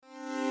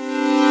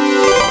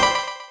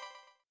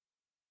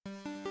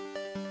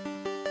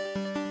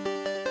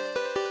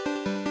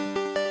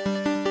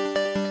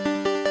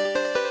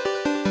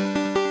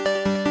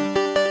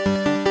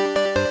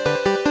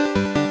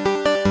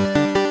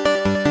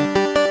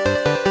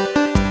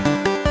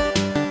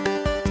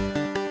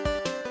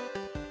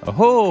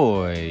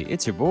Ahoy!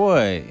 It's your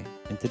boy,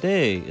 and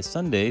today is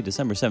Sunday,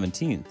 December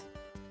 17th.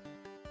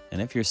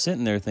 And if you're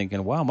sitting there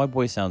thinking, wow, my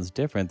boy sounds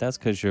different, that's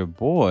because your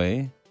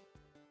boy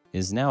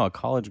is now a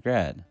college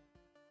grad.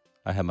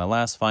 I had my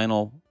last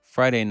final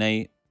Friday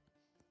night,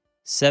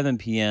 7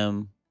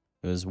 p.m.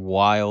 It was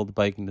wild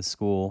biking to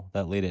school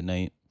that late at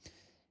night.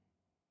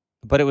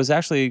 But it was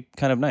actually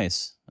kind of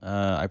nice.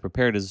 I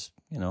prepared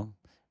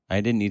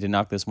I didn't need to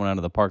knock this one out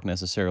of the park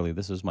necessarily.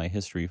 This was my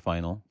history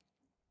final.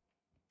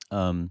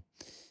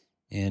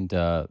 And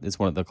it's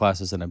one of the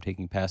classes that I'm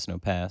taking pass, no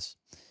pass.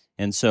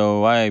 And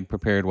so I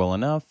prepared well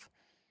enough,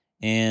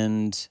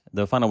 and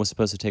the final was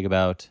supposed to take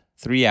about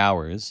 3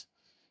 hours.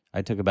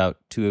 I took about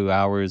 2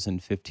 hours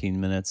and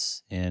 15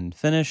 minutes and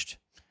finished.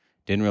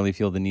 Didn't really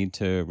feel the need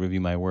to review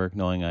my work,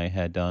 knowing I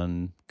had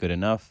done good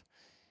enough,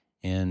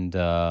 and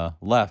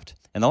left.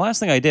 And the last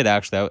thing I did,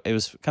 actually, it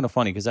was kind of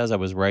funny because as I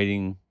was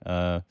writing,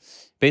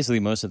 basically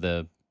most of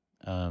the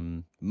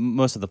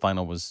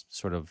final was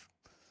sort of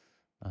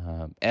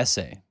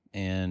essay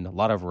and a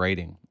lot of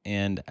writing.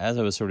 And as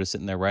I was sort of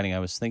sitting there writing, I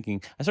was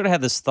thinking, I sort of had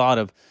this thought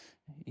of,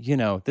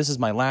 this is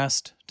my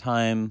last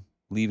time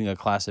leaving a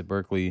class at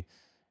Berkeley,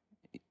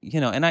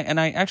 and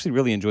I actually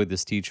really enjoyed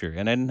this teacher,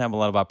 and I didn't have a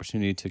lot of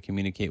opportunity to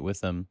communicate with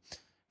them,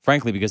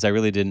 frankly, because I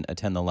really didn't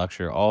attend the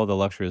lecture. All the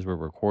lectures were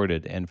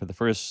recorded, and for the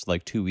first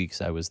 2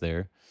 weeks I was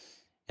there,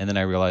 and then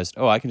I realized,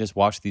 I can just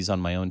watch these on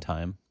my own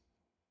time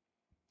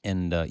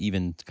and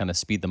even kind of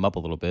speed them up a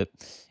little bit.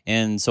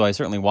 And so I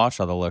certainly watched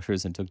all the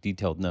lectures and took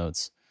detailed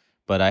notes,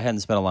 but I hadn't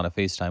spent a lot of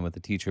face time with the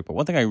teacher. But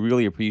one thing I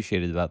really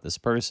appreciated about this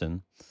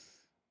person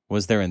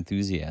was their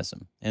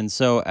enthusiasm. And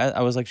so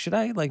I was like, should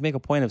I make a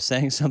point of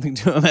saying something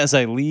to him as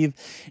I leave?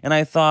 And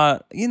I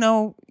thought,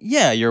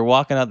 yeah, you're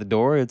walking out the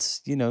door.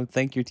 It's,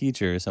 thank your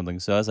teacher or something.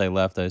 So as I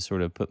left, I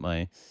sort of put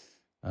my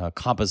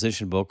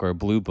composition book or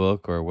blue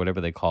book or whatever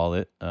they call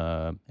it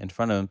in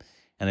front of him.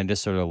 And I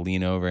just sort of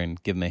lean over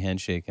and give him a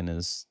handshake. And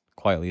as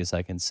quietly as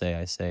I can say,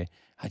 I say,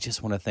 I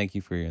just want to thank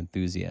you for your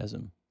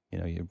enthusiasm.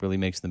 It really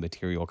makes the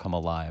material come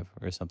alive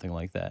or something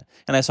like that.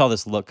 And I saw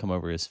this look come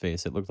over his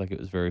face. It looked like it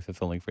was very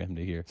fulfilling for him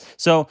to hear.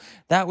 So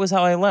that was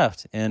how I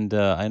left. And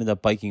I ended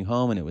up biking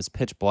home, and it was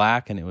pitch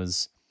black. And it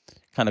was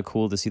kind of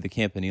cool to see the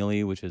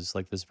Campanile, which is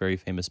this very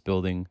famous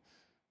building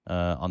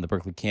on the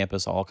Berkeley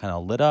campus, all kind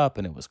of lit up.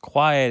 And it was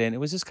quiet. And it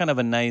was just kind of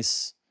a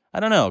nice, I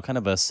don't know, kind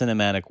of a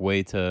cinematic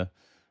way to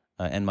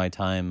end my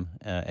time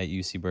at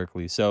UC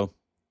Berkeley. So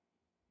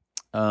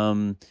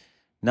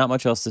not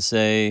much else to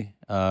say.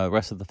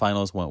 Rest of the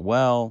finals went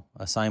well.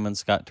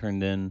 Assignments got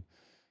turned in.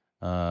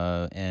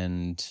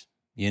 And,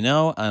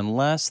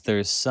 unless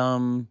there's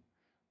some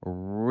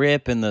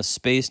rip in the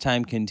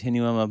space-time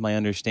continuum of my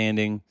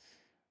understanding,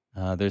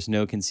 there's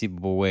no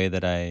conceivable way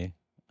that I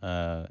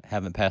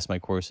haven't passed my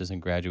courses and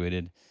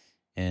graduated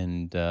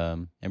and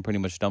am pretty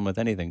much done with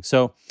anything.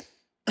 So,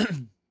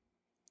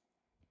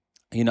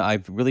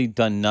 I've really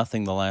done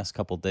nothing the last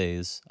couple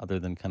days other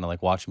than kind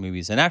of watch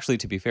movies. And actually,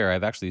 to be fair,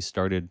 I've actually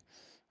started.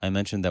 I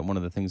mentioned that one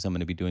of the things I'm going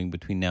to be doing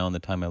between now and the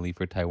time I leave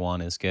for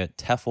Taiwan is get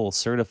TEFL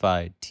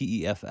certified,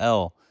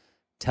 TEFL,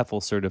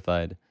 TEFL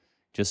certified,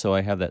 just so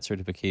I have that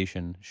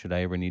certification should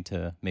I ever need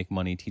to make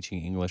money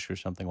teaching English or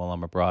something while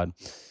I'm abroad.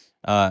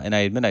 And I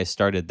admit I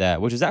started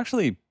that, which is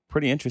actually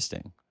pretty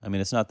interesting. I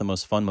mean, it's not the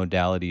most fun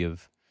modality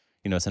of,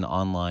 it's an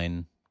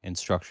online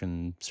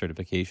instruction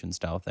certification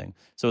style thing.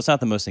 So it's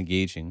not the most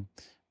engaging,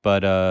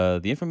 but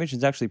the information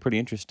is actually pretty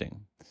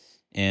interesting.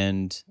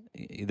 And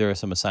there are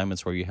some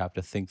assignments where you have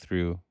to think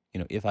through,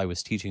 if I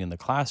was teaching in the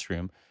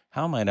classroom,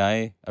 how might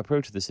I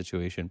approach the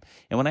situation?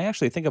 And when I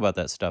actually think about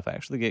that stuff, I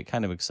actually get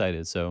kind of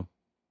excited. So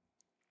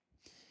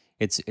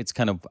it's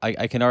kind of,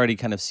 I can already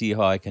kind of see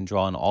how I can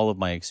draw on all of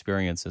my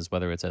experiences,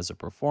 whether it's as a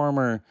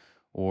performer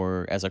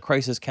or as a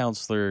crisis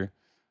counselor,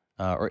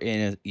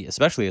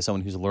 especially as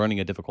someone who's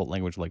learning a difficult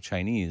language like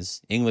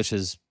Chinese. English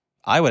is,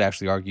 I would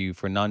actually argue,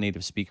 for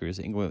non-native speakers,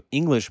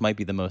 English might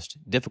be the most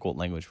difficult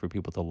language for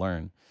people to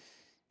learn.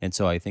 And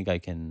so I think I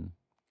can,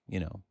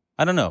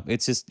 I don't know.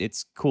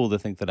 It's cool to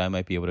think that I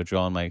might be able to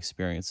draw on my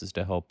experiences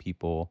to help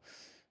people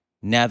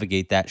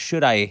navigate that,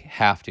 should I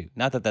have to.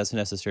 Not that that's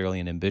necessarily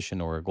an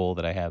ambition or a goal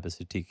that I have, is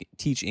to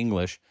teach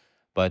English,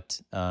 but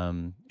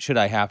should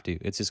I have to,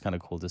 it's just kind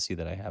of cool to see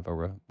that I have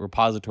a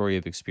repository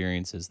of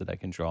experiences that I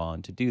can draw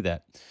on to do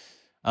that.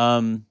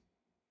 I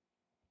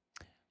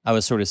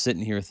was sort of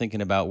sitting here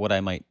thinking about what I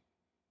might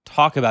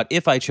talk about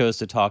if I chose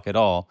to talk at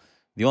all.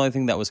 The only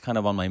thing that was kind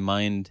of on my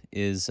mind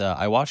is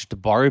I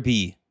watched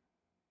Barbie.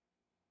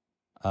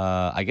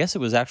 I guess it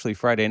was actually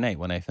Friday night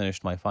when I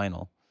finished my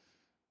final.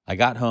 I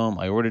got home,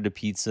 I ordered a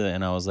pizza,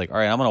 and I was like, all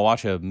right, I'm going to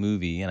watch a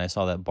movie. And I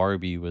saw that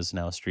Barbie was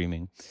now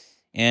streaming.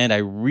 And I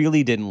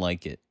really didn't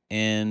like it.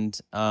 And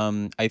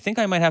I think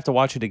I might have to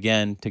watch it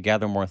again to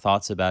gather more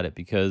thoughts about it,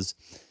 because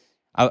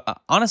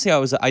honestly, I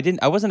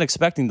wasn't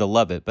expecting to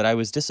love it, but I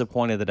was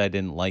disappointed that I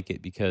didn't like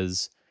it,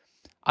 because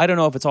I don't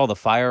know if it's all the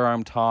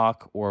firearm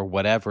talk or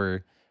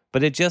whatever,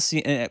 but it just,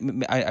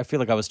 I feel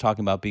like I was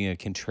talking about being a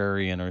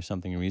contrarian or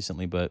something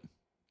recently, but,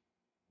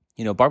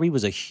 Barbie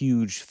was a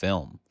huge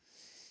film.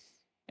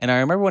 And I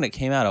remember when it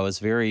came out, I was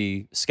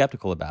very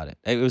skeptical about it.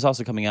 It was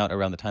also coming out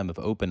around the time of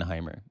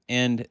Oppenheimer.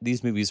 And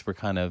these movies were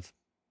kind of,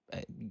 uh,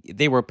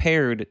 they were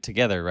paired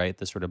together, right?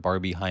 The sort of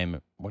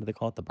Barbieheimer, what do they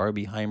call it? The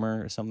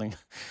Barbieheimer or something?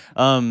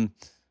 um,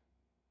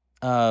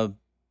 uh,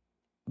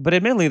 but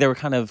admittedly, they were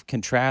kind of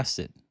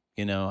contrasted.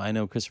 I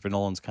know Christopher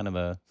Nolan's kind of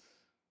a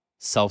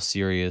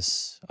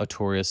self-serious,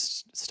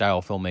 auteurist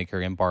style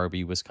filmmaker, and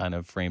Barbie was kind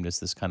of framed as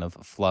this kind of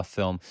fluff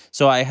film.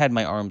 So I had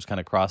my arms kind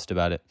of crossed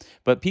about it.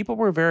 But people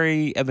were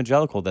very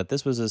evangelical that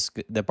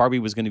that Barbie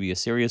was going to be a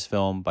serious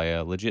film by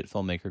a legit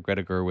filmmaker,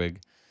 Greta Gerwig.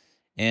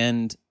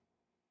 And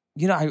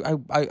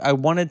I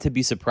wanted to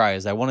be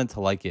surprised. I wanted to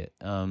like it.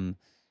 And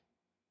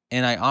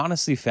I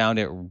honestly found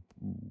it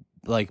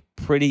like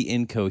pretty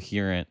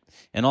incoherent,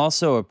 and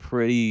also a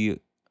pretty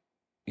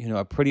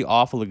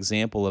awful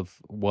example of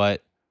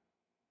what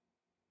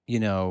you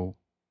know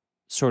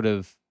sort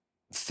of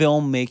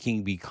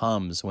filmmaking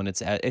becomes when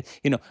it's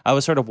I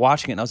was sort of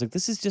watching it and I was like,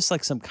 this is just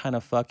like some kind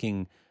of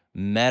fucking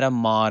meta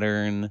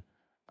modern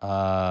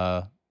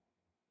uh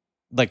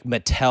like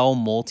Mattel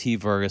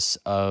multiverse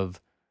of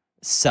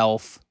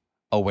self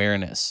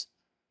awareness.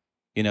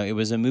 It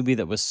was a movie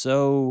that was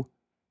so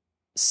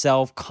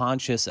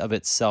self-conscious of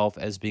itself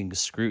as being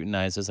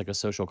scrutinized as like a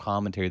social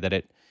commentary that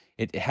it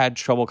had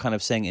trouble kind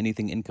of saying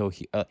anything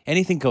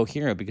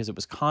coherent, because it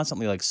was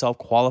constantly like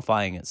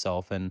self-qualifying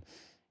itself, and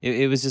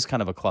it was just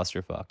kind of a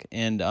clusterfuck.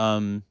 And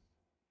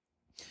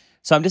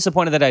so I'm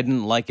disappointed that I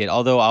didn't like it,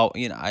 although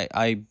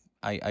I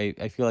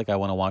feel like I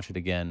want to watch it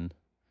again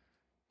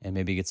and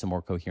maybe get some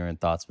more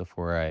coherent thoughts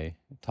before I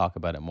talk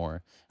about it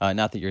more.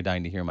 Not that you're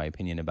dying to hear my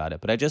opinion about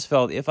it, but I just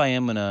felt if I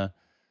am gonna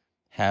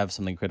have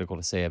something critical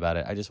to say about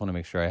it, I just want to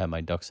make sure I have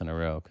my ducks in a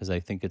row, because I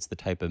think it's the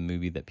type of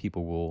movie that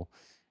people will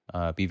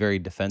be very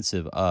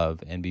defensive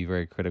of and be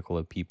very critical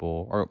of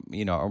people, or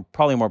are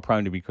probably more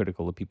prone to be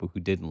critical of people who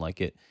didn't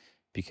like it,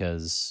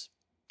 because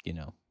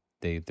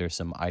there's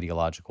some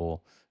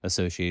ideological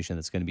association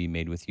that's going to be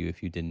made with you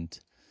if you didn't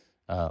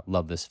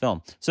love this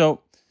film.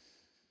 So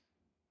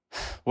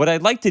what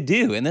I'd like to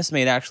do, and this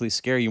may actually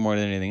scare you more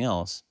than anything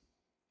else,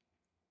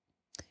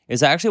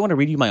 is I actually want to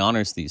read you my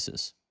honors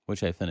thesis,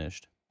 which I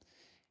finished.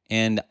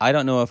 And I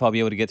don't know if I'll be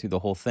able to get through the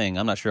whole thing.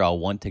 I'm not sure I'll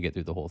want to get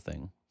through the whole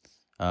thing.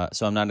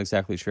 So I'm not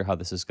exactly sure how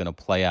this is going to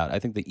play out. I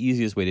think the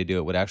easiest way to do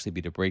it would actually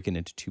be to break it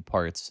into two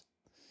parts,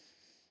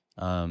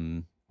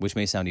 which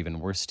may sound even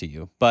worse to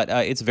you. But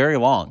it's very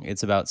long.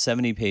 It's about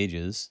 70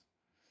 pages.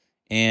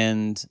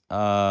 And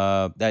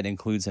that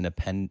includes an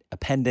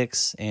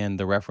appendix and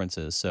the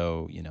references.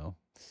 So,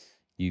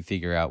 you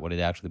figure out what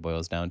it actually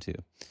boils down to.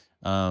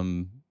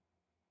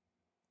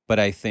 But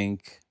I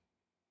think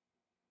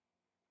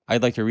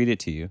I'd like to read it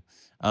to you.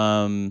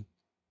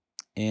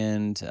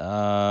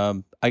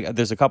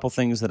 There's a couple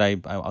things that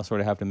I'll sort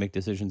of have to make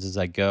decisions as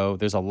I go.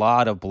 There's a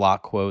lot of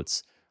block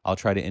quotes. I'll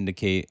try to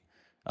indicate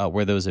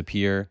where those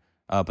appear.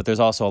 But there's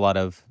also a lot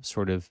of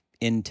sort of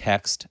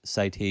in-text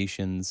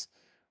citations,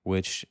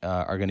 which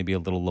are going to be a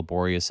little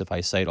laborious if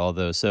I cite all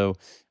those. So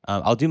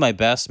I'll do my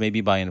best,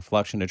 maybe by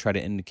inflection, to try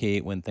to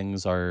indicate when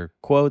things are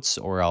quotes,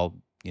 or I'll,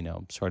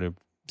 sort of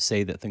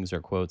say that things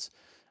are quotes.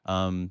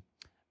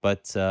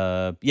 But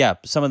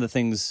some of the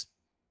things,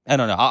 I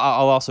don't know.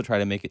 I'll also try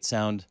to make it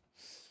sound,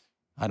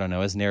 I don't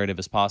know, as narrative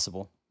as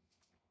possible.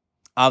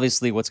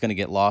 Obviously, what's going to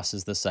get lost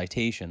is the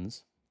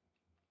citations.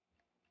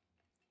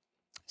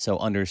 So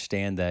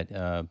understand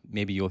that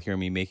maybe you'll hear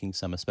me making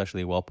some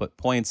especially well put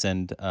points,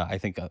 and I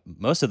think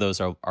most of those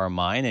are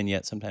mine, and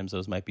yet sometimes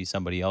those might be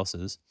somebody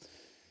else's.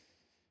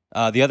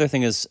 The other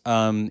thing is,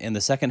 in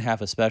the second half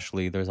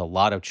especially, there's a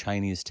lot of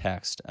Chinese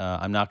text.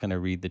 I'm not going to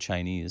read the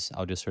Chinese.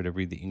 I'll just sort of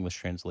read the English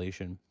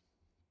translation.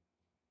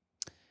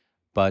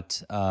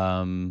 But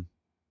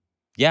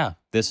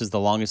this is the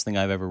longest thing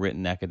I've ever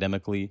written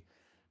academically.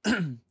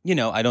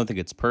 I don't think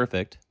it's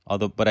perfect,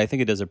 but I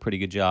think it does a pretty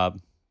good job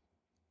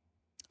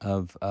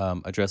of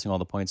addressing all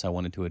the points I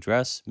wanted to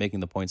address,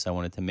 making the points I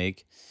wanted to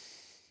make.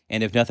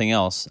 And if nothing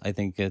else, I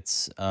think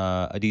it's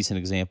a decent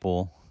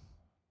example.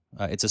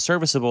 It's a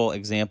serviceable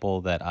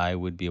example that I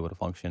would be able to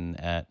function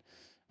at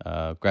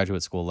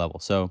graduate school level.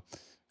 So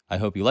I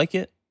hope you like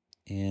it.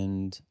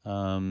 And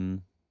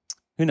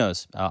who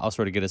knows? I'll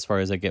sort of get as far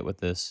as I get with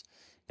this.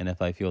 And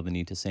if I feel the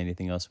need to say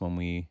anything else when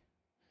we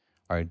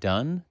are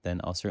done, then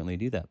I'll certainly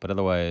do that. But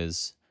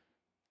otherwise,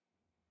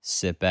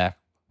 sit back,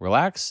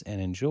 relax,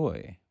 and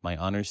enjoy my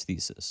honors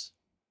thesis.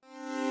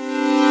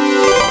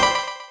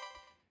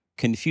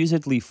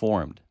 Confusedly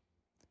formed.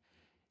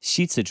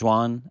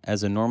 Xici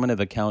as a normative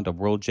account of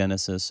world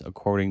genesis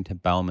according to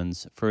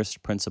Baumann's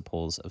first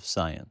principles of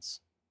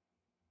science.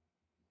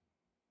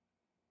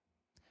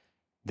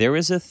 There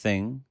is a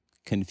thing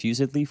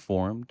confusedly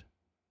formed,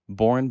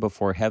 born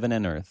before heaven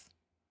and earth.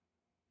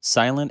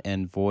 Silent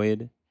and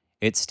void,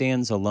 it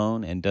stands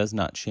alone and does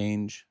not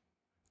change,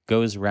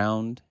 goes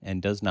round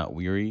and does not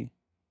weary.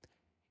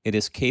 It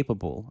is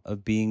capable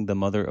of being the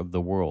mother of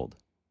the world.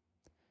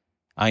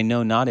 I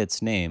know not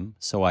its name,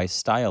 so I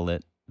style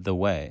it the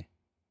way.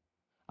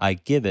 I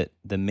give it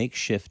the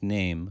makeshift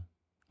name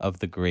of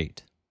the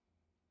great.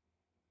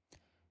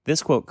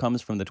 This quote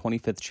comes from the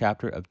 25th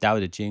chapter of Tao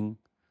Te Ching,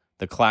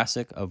 the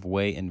classic of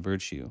Way and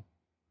Virtue,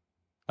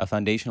 a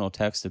foundational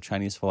text of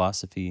Chinese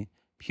philosophy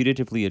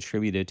putatively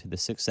attributed to the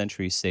 6th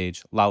century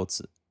sage Lao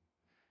Tzu.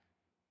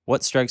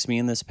 What strikes me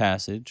in this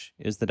passage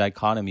is the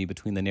dichotomy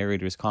between the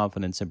narrator's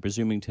confidence in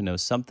presuming to know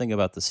something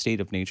about the state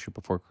of nature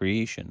before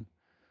creation,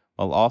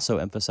 while also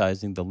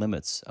emphasizing the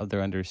limits of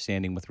their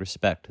understanding with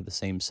respect to the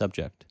same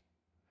subject.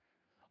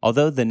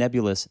 Although the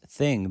nebulous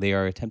thing they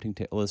are attempting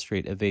to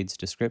illustrate evades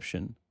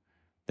description,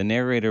 the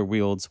narrator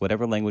wields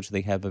whatever language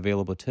they have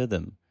available to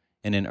them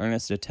in an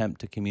earnest attempt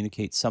to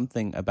communicate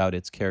something about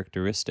its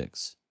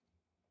characteristics.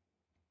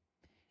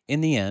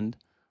 In the end,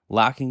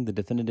 lacking the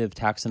definitive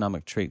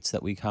taxonomic traits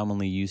that we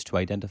commonly use to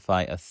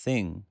identify a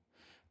thing,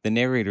 the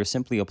narrator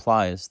simply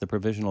applies the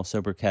provisional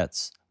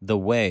sobriquets the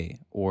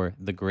way or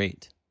the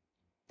great.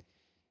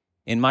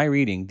 In my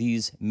reading,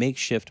 these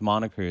makeshift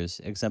monikers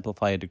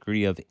exemplify a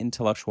degree of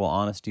intellectual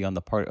honesty on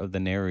the part of the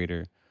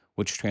narrator,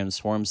 which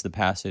transforms the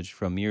passage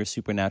from mere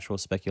supernatural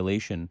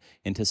speculation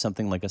into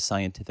something like a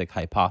scientific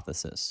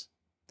hypothesis.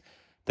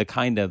 The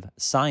kind of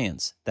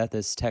science that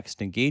this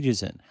text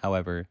engages in,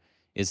 however,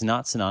 is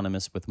not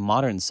synonymous with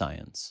modern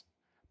science,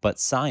 but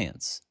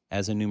science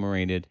as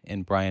enumerated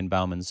in Brian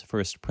Baumann's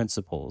First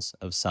Principles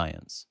of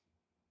Science.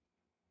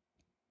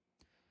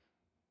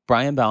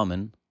 Brian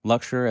Baumann,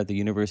 lecturer at the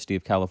University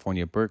of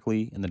California,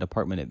 Berkeley in the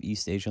Department of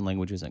East Asian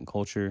Languages and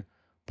Culture,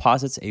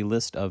 posits a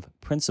list of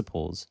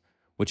principles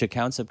which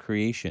accounts of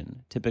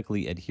creation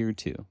typically adhere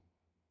to.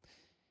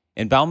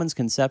 In Baumann's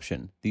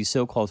conception, these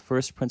so-called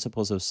first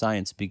principles of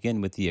science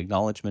begin with the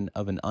acknowledgement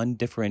of an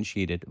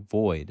undifferentiated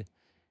void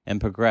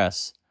and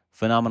progress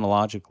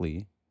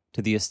phenomenologically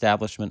to the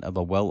establishment of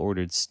a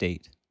well-ordered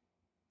state.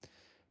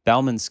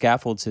 Baumann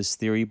scaffolds his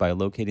theory by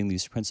locating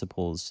these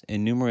principles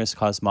in numerous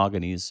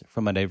cosmogonies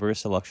from a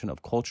diverse selection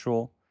of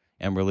cultural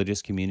and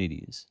religious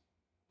communities.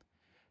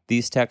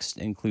 These texts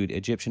include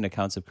Egyptian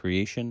accounts of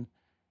creation,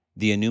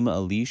 the Enuma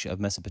Elish of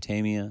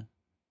Mesopotamia,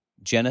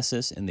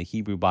 Genesis in the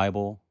Hebrew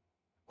Bible,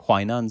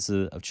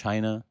 Huainanzi of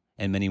China,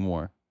 and many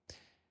more.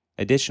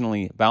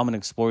 Additionally, Baumann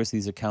explores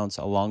these accounts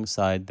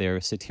alongside their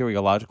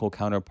soteriological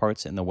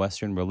counterparts in the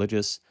Western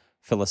religious,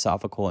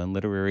 philosophical, and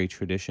literary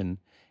tradition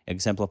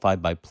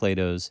exemplified by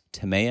Plato's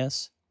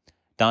Timaeus,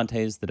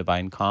 Dante's The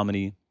Divine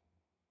Comedy,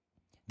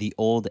 the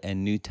Old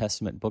and New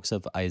Testament books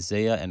of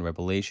Isaiah and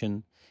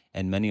Revelation,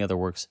 and many other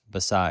works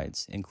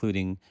besides,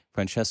 including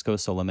Francesco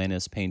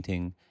Solomena's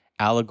painting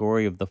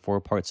Allegory of the Four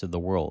Parts of the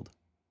World.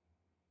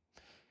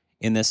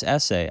 In this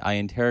essay, I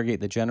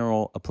interrogate the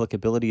general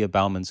applicability of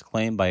Baumann's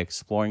claim by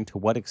exploring to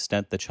what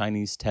extent the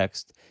Chinese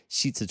text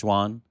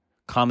Xici,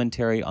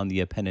 commentary on the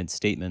appended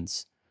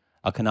statements,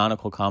 a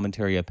canonical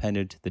commentary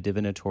appended to the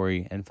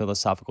divinatory and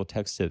philosophical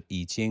text of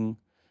I Ching,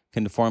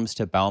 conforms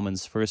to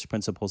Baumann's first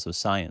principles of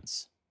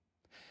science.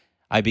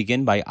 I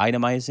begin by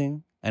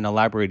itemizing and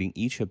elaborating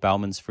each of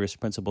Baumann's first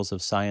principles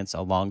of science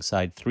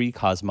alongside three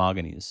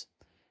cosmogonies,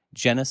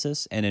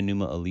 Genesis and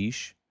Enuma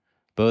Elish,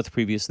 both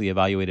previously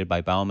evaluated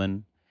by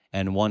Baumann,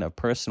 and one of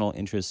personal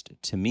interest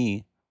to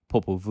me,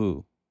 Popol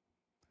Vuh.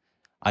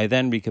 I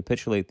then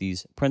recapitulate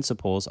these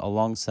principles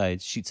alongside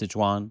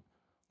Xici,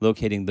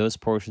 locating those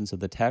portions of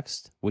the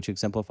text which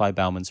exemplify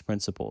Baumann's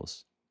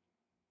principles.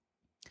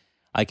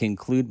 I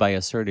conclude by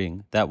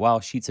asserting that while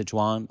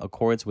Xici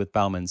accords with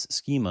Baumann's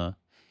schema,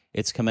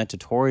 its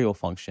commentatorial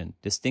function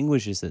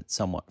distinguishes it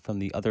somewhat from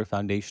the other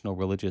foundational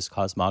religious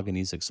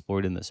cosmogonies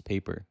explored in this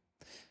paper.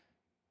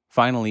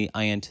 Finally,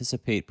 I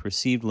anticipate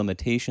perceived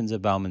limitations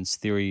of Baumann's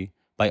theory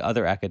by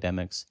other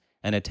academics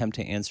and attempt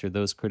to answer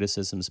those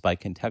criticisms by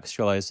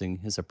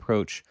contextualizing his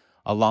approach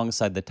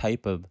alongside the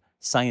type of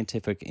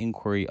scientific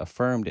inquiry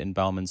affirmed in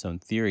Baumann's own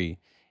theory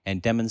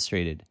and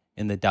demonstrated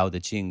in the Tao Te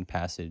Ching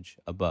passage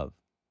above.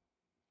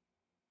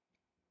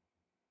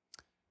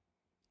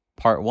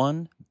 Part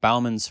 1,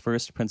 Baumann's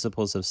First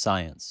Principles of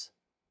Science.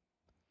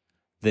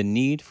 The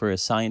need for a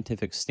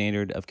scientific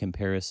standard of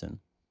comparison.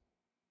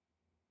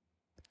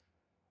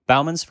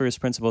 Baumann's first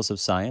principles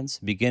of science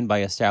begin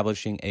by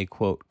establishing a,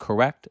 quote,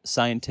 correct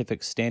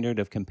scientific standard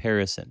of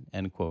comparison,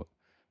 end quote,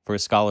 for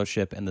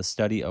scholarship and the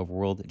study of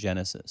world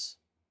genesis.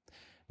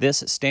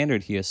 This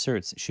standard, he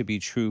asserts, should be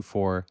true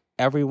for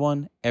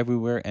everyone,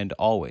 everywhere, and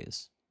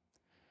always.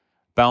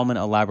 Baumann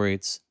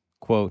elaborates,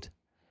 quote,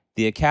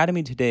 the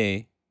Academy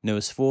today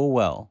knows full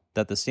well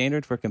that the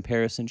standard for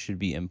comparison should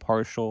be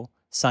impartial,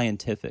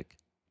 scientific.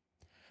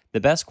 The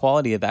best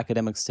quality of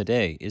academics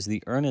today is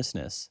the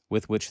earnestness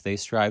with which they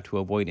strive to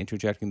avoid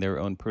interjecting their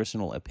own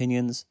personal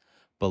opinions,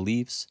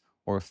 beliefs,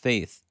 or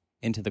faith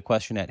into the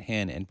question at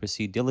hand and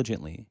proceed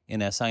diligently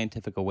in as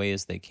scientific a way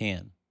as they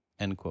can,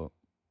 end quote.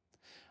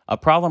 A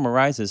problem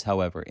arises,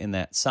 however, in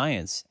that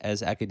science,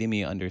 as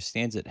academia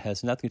understands it,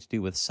 has nothing to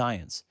do with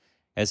science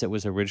as it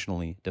was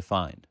originally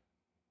defined.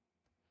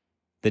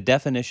 The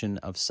definition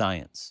of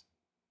science.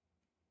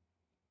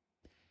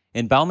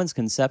 In Baumann's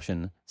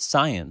conception,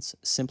 science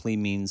simply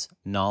means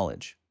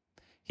knowledge.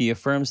 He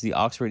affirms the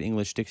Oxford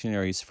English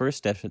Dictionary's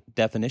first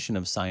definition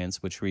of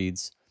science, which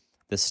reads,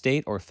 the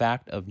state or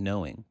fact of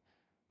knowing,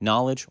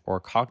 knowledge or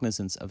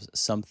cognizance of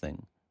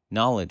something,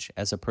 knowledge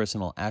as a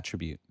personal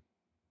attribute.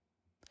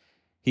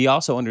 He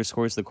also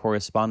underscores the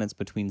correspondence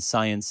between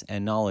science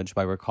and knowledge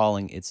by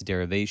recalling its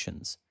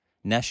derivations,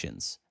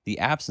 nescience, the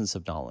absence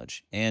of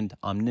knowledge, and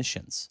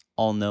omniscience,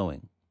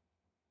 all-knowing.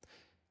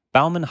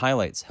 Baumann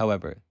highlights,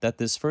 however, that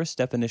this first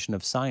definition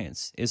of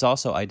science is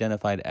also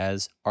identified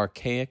as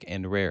archaic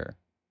and rare.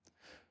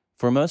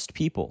 For most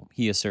people,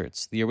 he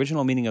asserts, the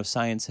original meaning of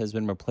science has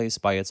been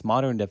replaced by its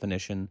modern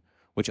definition,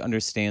 which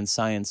understands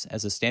science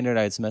as a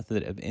standardized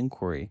method of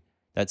inquiry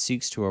that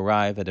seeks to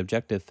arrive at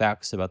objective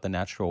facts about the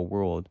natural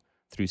world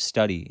through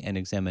study and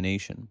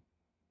examination.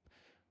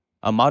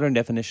 A modern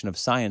definition of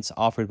science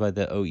offered by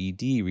the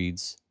OED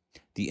reads,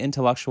 the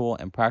intellectual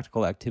and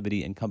practical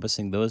activity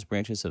encompassing those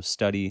branches of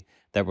study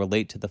that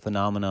relate to the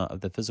phenomena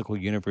of the physical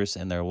universe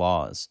and their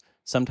laws,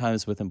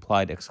 sometimes with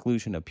implied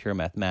exclusion of pure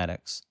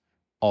mathematics.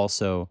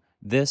 Also,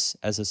 this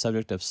as a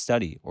subject of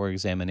study or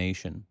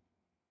examination.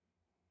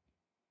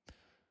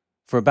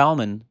 For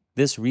Baumann,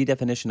 this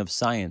redefinition of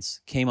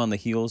science came on the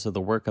heels of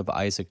the work of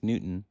Isaac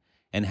Newton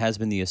and has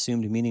been the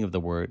assumed meaning of the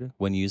word,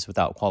 when used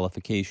without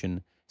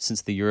qualification,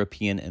 since the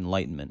European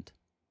Enlightenment.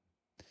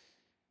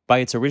 By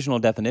its original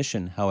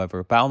definition,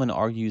 however, Baumann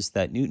argues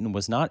that Newton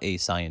was not a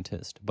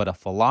scientist, but a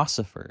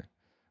philosopher,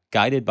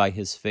 guided by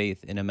his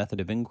faith in a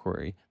method of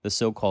inquiry, the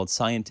so-called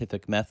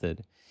scientific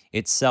method,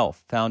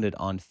 itself founded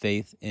on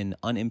faith in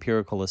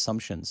unempirical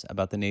assumptions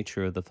about the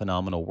nature of the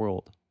phenomenal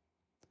world.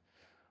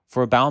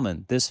 For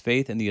Baumann, this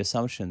faith in the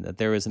assumption that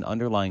there is an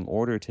underlying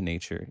order to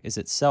nature is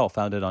itself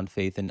founded on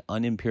faith in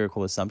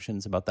unempirical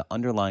assumptions about the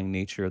underlying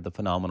nature of the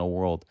phenomenal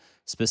world,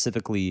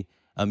 specifically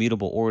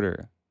immutable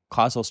order,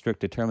 causal strict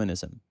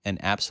determinism,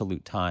 and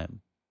absolute time.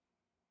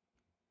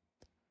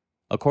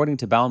 According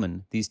to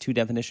Baumann, these two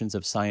definitions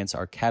of science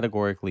are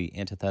categorically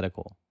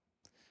antithetical.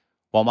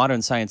 While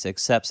modern science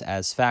accepts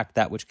as fact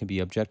that which can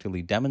be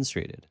objectively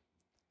demonstrated,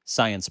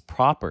 science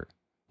proper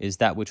is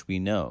that which we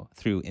know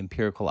through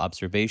empirical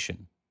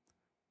observation.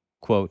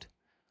 Quote,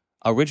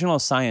 original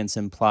science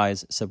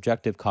implies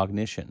subjective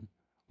cognition,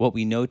 what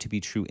we know to be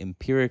true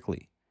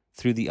empirically,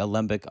 through the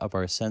alembic of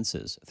our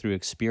senses, through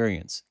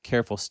experience,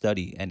 careful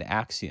study, and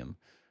axiom,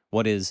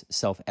 what is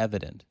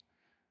self-evident.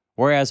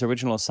 Whereas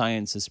original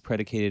science is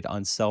predicated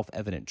on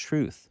self-evident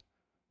truth,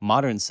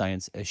 modern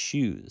science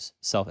eschews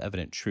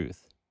self-evident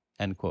truth.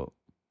 End quote.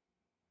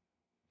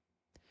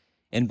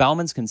 In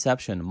Baumann's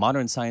conception,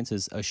 modern science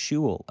is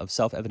eschewal of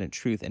self-evident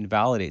truth and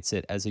validates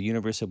it as a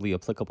universally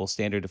applicable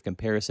standard of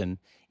comparison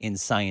in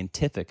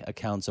scientific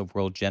accounts of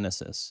world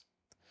genesis.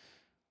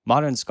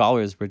 Modern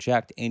scholars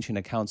reject ancient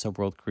accounts of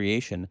world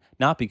creation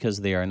not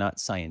because they are not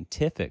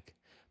scientific,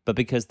 but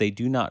because they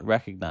do not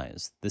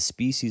recognize the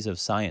species of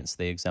science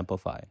they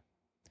exemplify.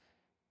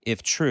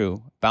 If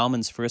true,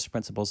 Baumann's first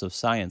principles of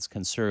science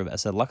can serve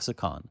as a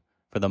lexicon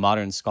for the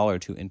modern scholar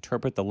to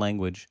interpret the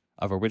language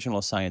of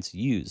original science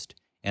used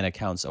in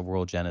accounts of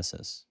world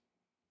genesis.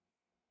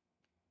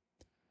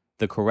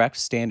 The correct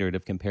standard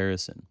of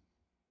comparison.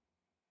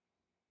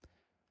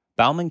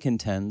 Baumann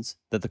contends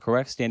that the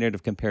correct standard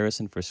of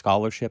comparison for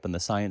scholarship in the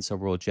science of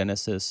world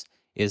genesis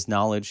is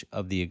knowledge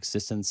of the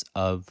existence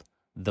of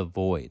the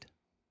void.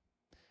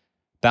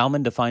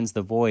 Baumann defines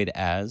the void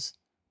as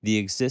the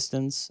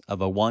existence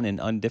of a one and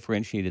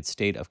undifferentiated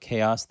state of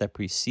chaos that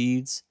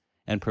precedes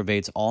and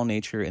pervades all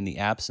nature in the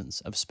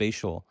absence of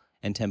spatial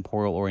and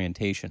temporal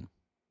orientation.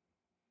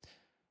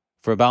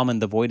 For Baumann,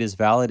 the void is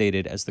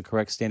validated as the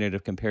correct standard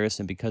of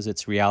comparison because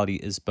its reality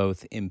is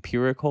both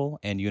empirical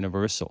and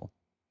universal.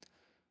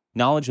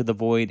 Knowledge of the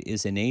void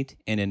is innate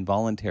and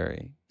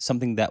involuntary,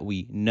 something that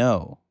we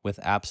know with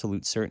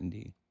absolute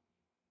certainty.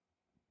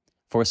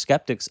 For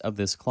skeptics of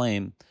this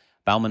claim,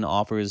 Baumann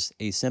offers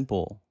a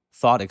simple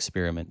thought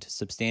experiment to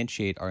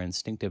substantiate our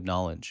instinctive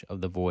knowledge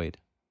of the void.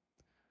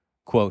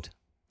 Quote,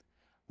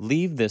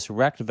 leave this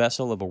wrecked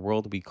vessel of a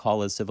world we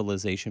call a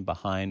civilization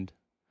behind.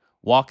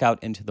 Walk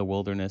out into the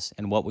wilderness,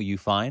 and what will you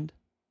find?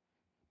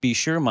 Be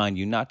sure, mind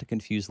you, not to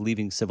confuse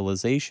leaving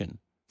civilization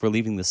for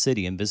leaving the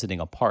city and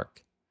visiting a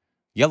park.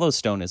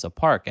 Yellowstone is a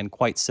park and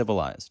quite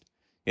civilized.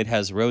 It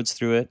has roads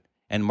through it,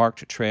 and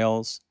marked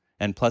trails,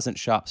 and pleasant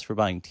shops for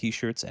buying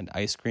t-shirts and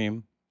ice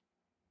cream.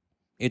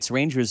 Its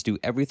rangers do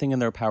everything in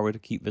their power to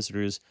keep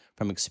visitors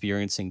from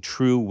experiencing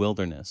true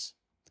wilderness.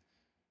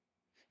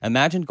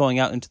 Imagine going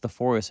out into the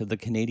forest of the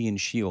Canadian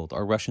Shield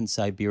or Russian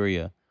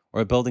Siberia,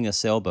 or building a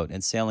sailboat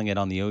and sailing it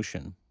on the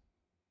ocean.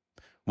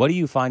 What do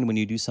you find when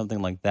you do something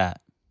like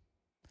that?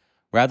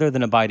 Rather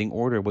than abiding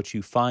order, what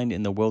you find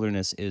in the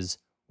wilderness is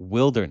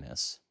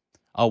wilderness,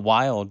 a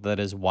wild that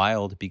is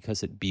wild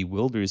because it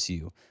bewilders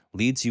you,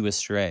 leads you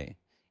astray,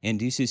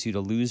 induces you to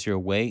lose your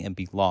way and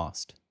be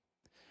lost.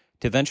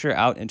 To venture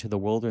out into the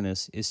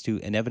wilderness is to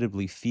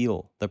inevitably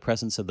feel the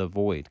presence of the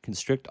void,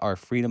 constrict our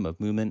freedom of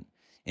movement,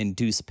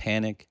 induce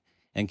panic,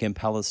 and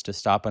compel us to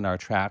stop in our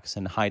tracks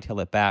and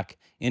hightail it back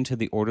into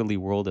the orderly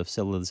world of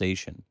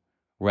civilization,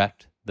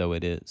 wrecked though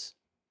it is.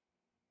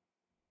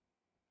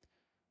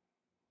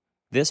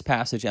 This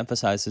passage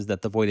emphasizes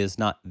that the void is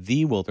not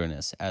the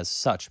wilderness as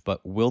such,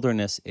 but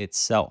wilderness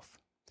itself,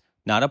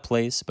 not a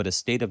place, but a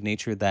state of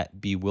nature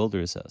that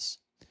bewilders us.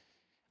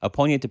 A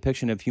poignant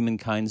depiction of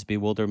humankind's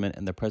bewilderment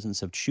in the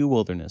presence of true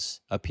wilderness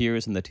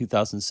appears in the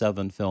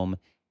 2007 film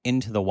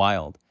Into the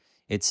Wild,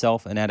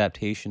 itself an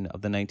adaptation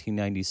of the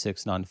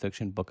 1996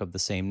 nonfiction book of the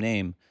same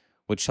name,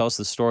 which tells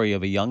the story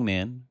of a young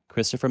man,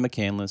 Christopher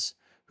McCandless,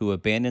 who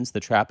abandons the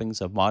trappings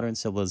of modern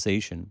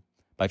civilization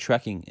by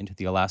trekking into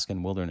the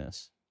Alaskan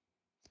wilderness.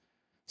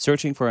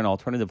 Searching for an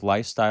alternative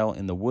lifestyle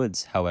in the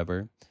woods,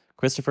 however,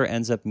 Christopher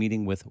ends up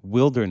meeting with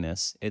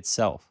wilderness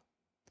itself.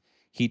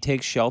 He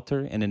takes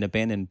shelter in an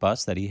abandoned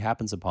bus that he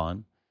happens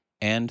upon,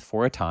 and,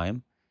 for a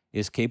time,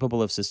 is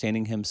capable of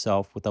sustaining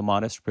himself with the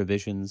modest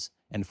provisions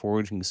and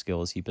foraging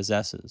skills he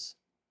possesses.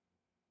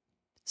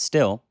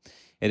 Still,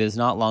 it is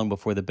not long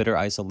before the bitter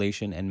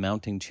isolation and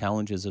mounting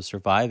challenges of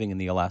surviving in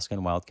the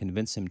Alaskan wild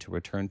convince him to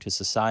return to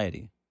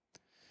society.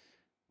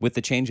 With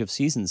the change of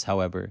seasons,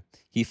 however,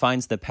 he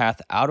finds the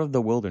path out of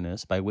the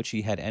wilderness by which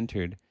he had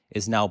entered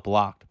is now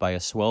blocked by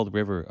a swelled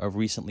river of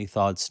recently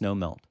thawed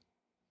snowmelt.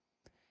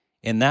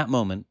 In that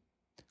moment,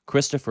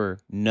 Christopher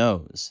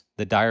knows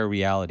the dire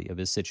reality of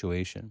his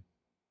situation.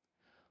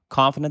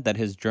 Confident that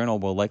his journal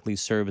will likely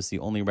serve as the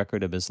only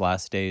record of his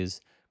last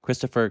days,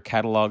 Christopher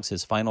catalogs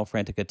his final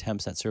frantic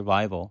attempts at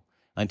survival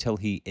until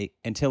he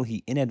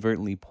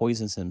inadvertently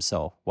poisons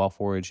himself while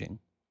foraging.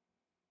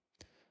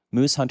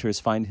 Moose hunters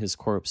find his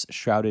corpse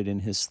shrouded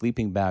in his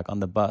sleeping bag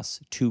on the bus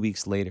 2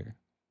 weeks later.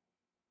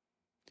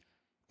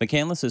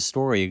 McCandless's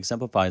story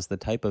exemplifies the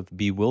type of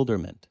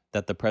bewilderment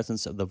that the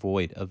presence of the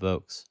void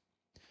evokes.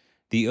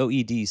 The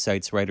OED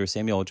cites writer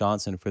Samuel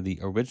Johnson for the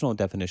original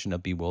definition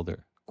of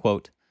bewilder,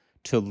 quote,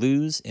 to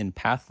lose in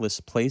pathless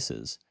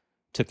places,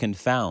 to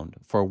confound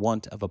for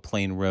want of a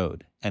plain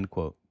road, end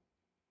quote.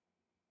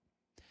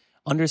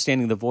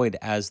 Understanding the void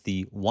as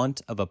the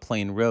want of a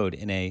plain road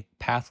in a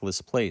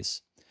pathless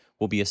place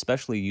will be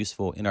especially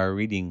useful in our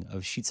reading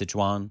of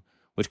Xici,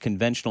 which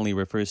conventionally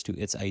refers to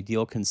its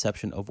ideal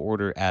conception of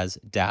order as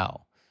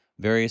Tao,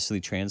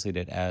 variously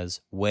translated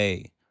as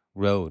way,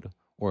 road,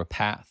 or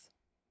path.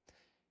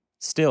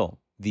 Still,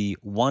 the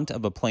want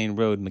of a plain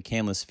road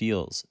McCandless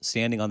feels,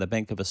 standing on the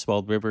bank of a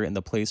swelled river in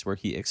the place where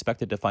he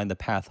expected to find the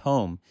path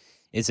home,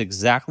 is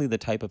exactly the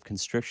type of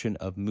constriction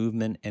of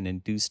movement and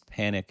induced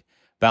panic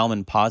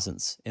Baumann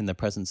posits in the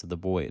presence of the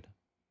void.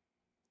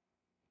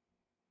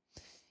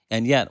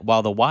 And yet,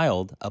 while the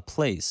wild, a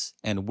place,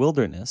 and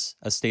wilderness,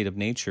 a state of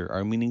nature,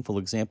 are meaningful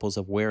examples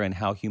of where and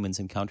how humans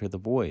encounter the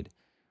void,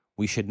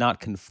 we should not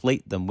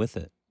conflate them with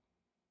it.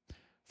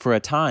 For a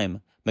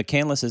time,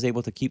 McCandless is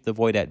able to keep the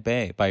void at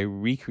bay by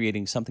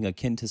recreating something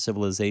akin to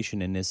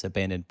civilization in his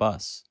abandoned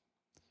bus.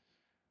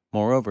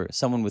 Moreover,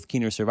 someone with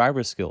keener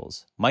survivor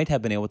skills might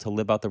have been able to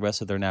live out the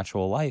rest of their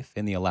natural life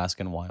in the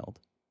Alaskan wild.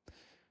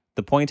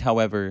 The point,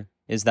 however,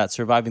 is that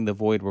surviving the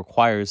void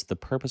requires the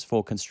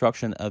purposeful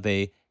construction of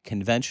a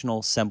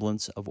conventional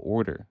semblance of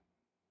order.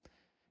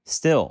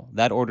 Still,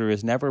 that order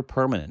is never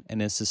permanent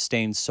and is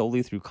sustained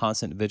solely through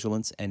constant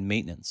vigilance and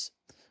maintenance.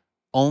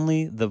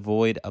 Only the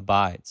void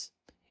abides.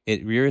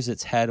 It rears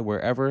its head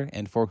wherever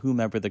and for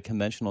whomever the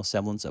conventional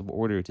semblance of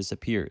order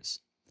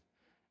disappears.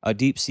 A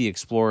deep-sea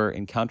explorer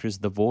encounters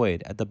the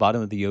void at the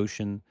bottom of the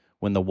ocean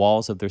when the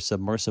walls of their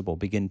submersible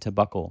begin to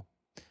buckle.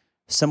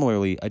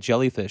 Similarly, a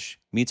jellyfish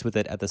meets with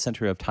it at the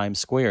center of Times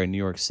Square in New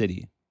York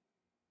City.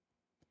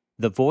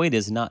 The void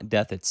is not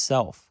death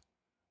itself,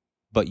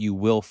 but you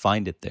will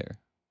find it there.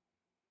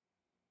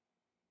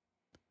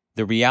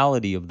 The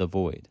reality of the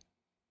void.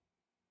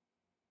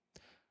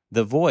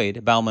 The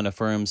void, Baumann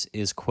affirms,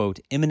 is, quote,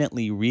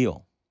 imminently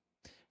real.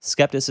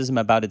 Skepticism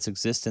about its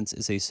existence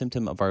is a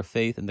symptom of our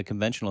faith in the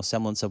conventional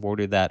semblance of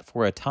order that,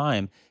 for a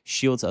time,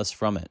 shields us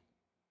from it.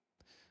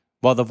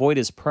 While the void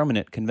is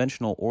permanent,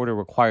 conventional order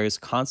requires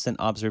constant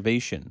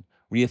observation,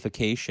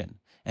 reification,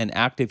 and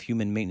active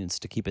human maintenance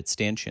to keep it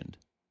stanchioned.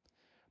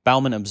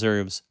 Baumann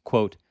observes,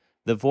 quote,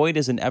 the void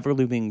is an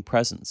ever-looming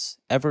presence,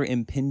 ever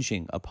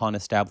impinging upon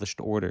established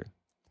order.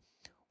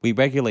 We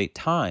regulate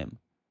time,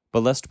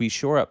 but lest we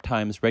shore up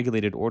time's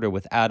regulated order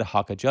with ad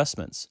hoc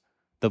adjustments,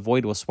 the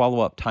void will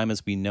swallow up time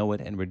as we know it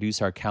and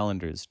reduce our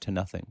calendars to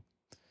nothing.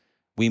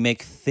 We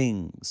make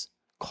things,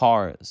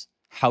 cars,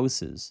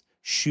 houses,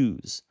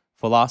 shoes,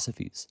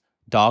 philosophies,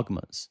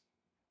 dogmas,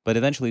 but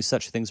eventually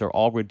such things are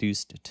all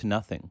reduced to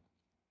nothing.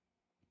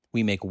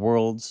 We make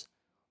worlds,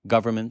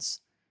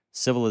 governments,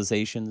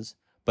 civilizations,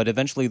 but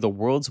eventually the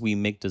worlds we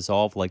make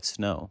dissolve like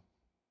snow.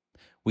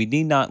 We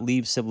need not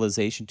leave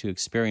civilization to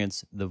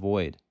experience the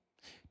void.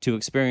 To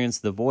experience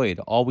the void,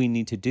 all we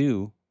need to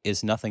do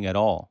is nothing at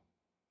all.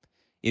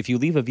 If you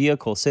leave a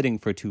vehicle sitting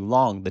for too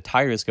long, the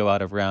tires go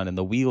out of round and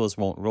the wheels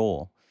won't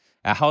roll.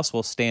 A house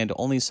will stand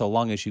only so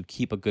long as you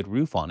keep a good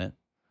roof on it.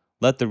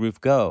 Let the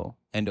roof go,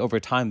 and over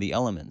time the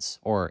elements,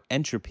 or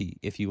entropy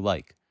if you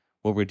like,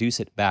 will reduce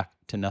it back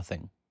to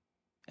nothing.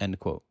 End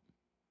quote.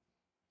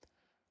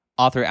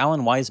 Author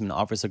Alan Weisman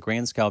offers a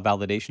grand-scale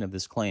validation of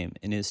this claim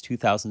in his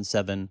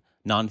 2007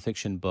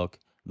 nonfiction book,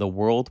 The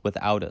World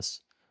Without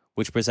Us,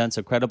 which presents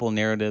a credible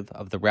narrative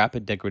of the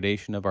rapid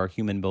degradation of our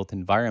human-built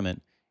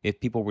environment if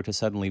people were to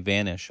suddenly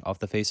vanish off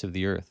the face of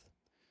the earth.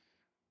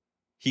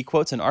 He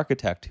quotes an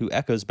architect who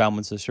echoes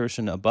Baumann's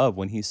assertion above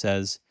when he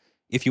says,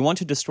 "If you want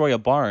to destroy a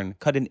barn,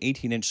 cut an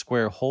 18-inch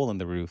square hole in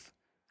the roof,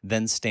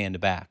 then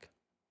stand back."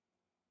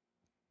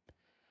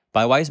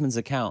 By Weismann's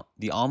account,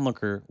 the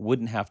onlooker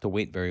wouldn't have to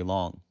wait very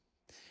long.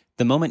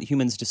 The moment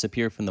humans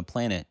disappear from the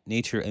planet,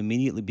 nature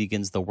immediately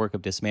begins the work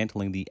of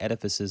dismantling the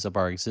edifices of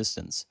our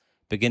existence,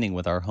 beginning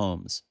with our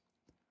homes.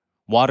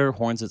 Water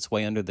horns its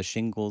way under the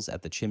shingles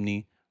at the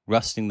chimney,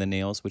 rusting the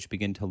nails which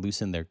begin to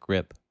loosen their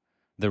grip.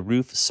 The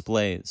roof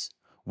splays.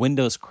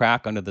 Windows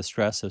crack under the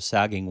stress of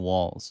sagging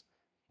walls.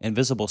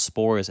 Invisible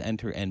spores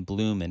enter and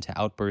bloom into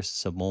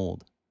outbursts of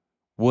mold.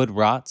 Wood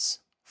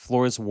rots,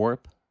 floors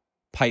warp,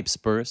 pipes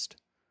burst,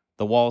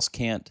 the walls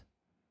can't.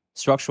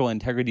 Structural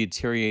integrity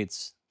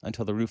deteriorates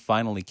until the roof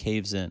finally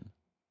caves in.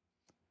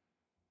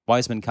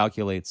 Weismann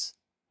calculates,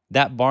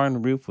 that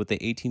barn roof with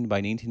the 18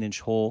 by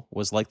 19-inch hole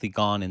was likely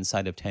gone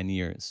inside of 10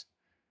 years.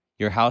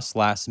 Your house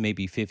lasts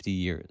maybe 50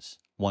 years,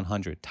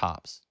 100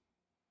 tops.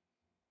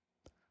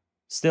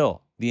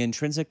 Still, the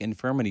intrinsic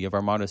infirmity of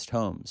our modest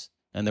homes,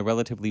 and the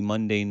relatively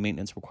mundane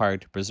maintenance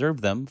required to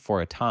preserve them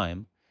for a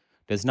time,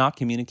 does not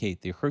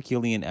communicate the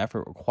Herculean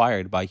effort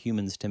required by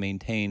humans to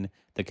maintain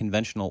the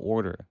conventional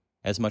order,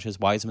 as much as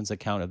Weismann's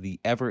account of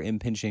the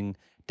ever-impinging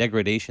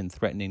degradation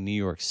threatening New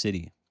York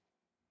City.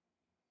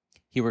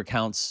 He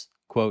recounts,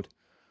 quote,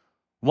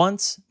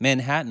 "Once,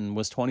 Manhattan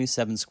was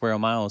 27 square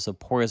miles of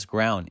porous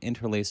ground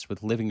interlaced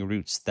with living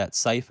roots that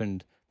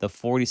siphoned the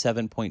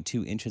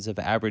 47.2 inches of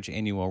average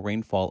annual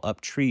rainfall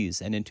up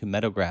trees and into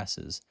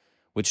meadowgrasses,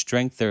 which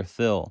drank their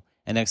fill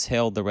and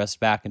exhaled the rest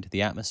back into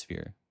the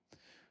atmosphere.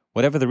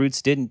 Whatever the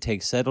roots didn't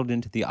take settled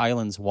into the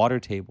island's water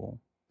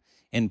table.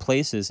 In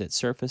places, it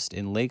surfaced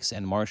in lakes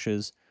and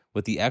marshes,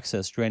 with the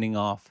excess draining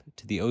off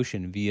to the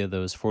ocean via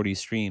those 40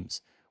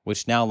 streams,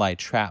 which now lie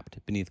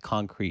trapped beneath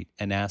concrete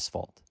and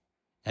asphalt."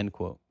 End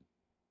quote.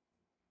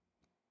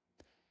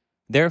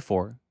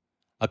 Therefore,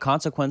 a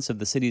consequence of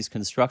the city's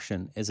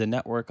construction is a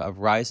network of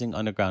rising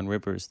underground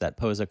rivers that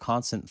pose a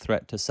constant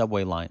threat to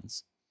subway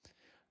lines.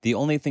 The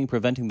only thing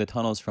preventing the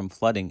tunnels from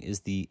flooding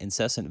is the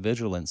incessant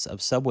vigilance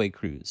of subway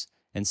crews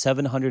and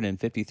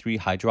 753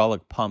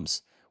 hydraulic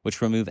pumps,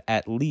 which remove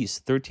at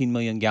least 13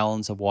 million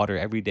gallons of water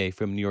every day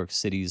from New York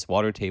City's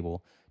water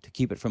table to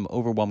keep it from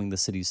overwhelming the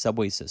city's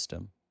subway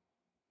system.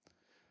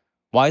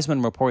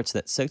 Weismann reports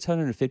that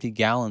 650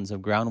 gallons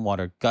of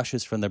groundwater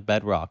gushes from the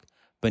bedrock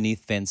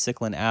beneath Van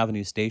Sicklen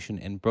Avenue Station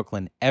in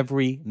Brooklyn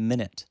every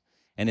minute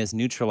and is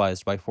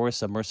neutralized by four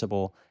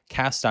submersible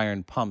cast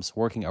iron pumps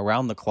working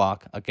around the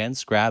clock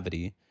against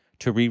gravity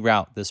to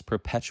reroute this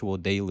perpetual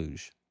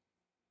deluge.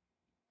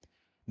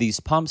 These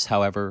pumps,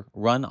 however,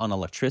 run on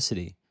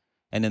electricity,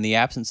 and in the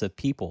absence of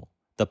people,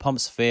 the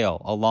pumps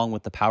fail along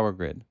with the power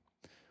grid.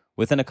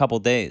 Within a couple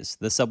days,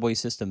 the subway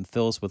system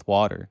fills with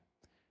water.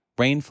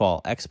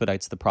 Rainfall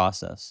expedites the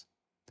process.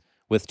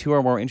 With 2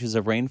 or more inches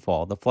of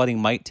rainfall, the flooding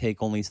might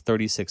take only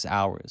 36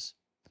 hours.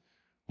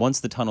 Once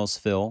the tunnels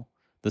fill,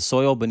 the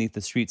soil beneath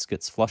the streets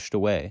gets flushed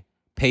away,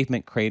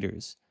 pavement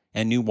craters,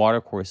 and new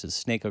watercourses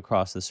snake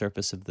across the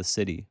surface of the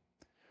city.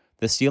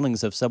 The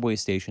ceilings of subway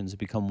stations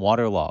become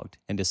waterlogged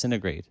and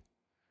disintegrate.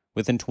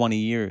 Within 20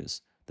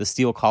 years, the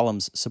steel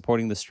columns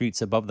supporting the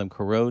streets above them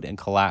corrode and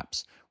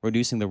collapse,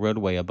 reducing the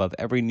roadway above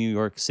every New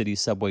York City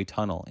subway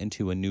tunnel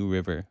into a new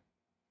river.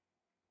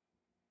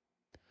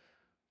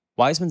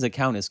 Weismann's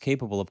account is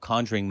capable of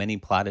conjuring many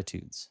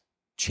platitudes.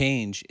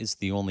 Change is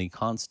the only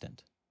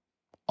constant.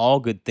 All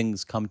good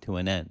things come to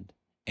an end,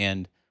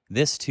 and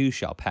this too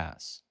shall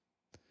pass.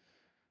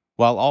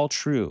 While all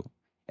true,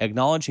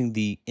 acknowledging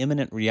the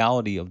imminent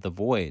reality of the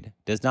void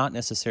does not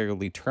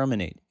necessarily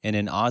terminate in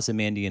an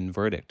Ozymandian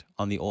verdict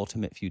on the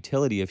ultimate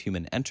futility of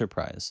human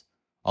enterprise,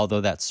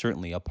 although that's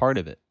certainly a part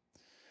of it.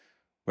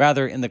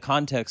 Rather, in the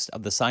context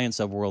of the science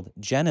of world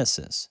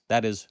genesis,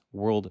 that is,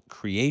 world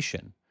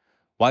creation,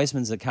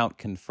 Weismann's account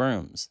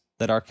confirms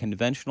that our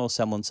conventional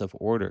semblance of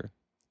order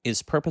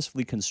is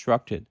purposefully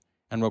constructed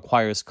and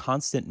requires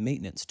constant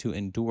maintenance to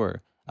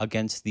endure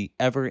against the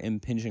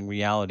ever-impinging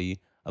reality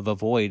of a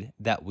void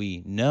that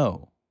we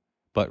know,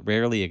 but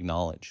rarely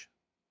acknowledge.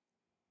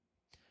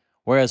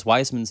 Whereas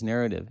Weismann's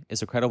narrative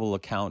is a credible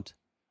account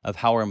of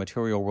how our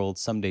material world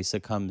someday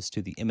succumbs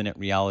to the imminent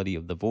reality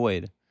of the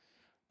void,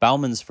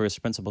 Baumann's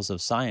first principles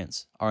of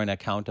science are an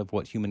account of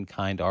what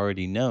humankind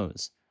already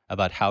knows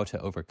about how to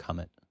overcome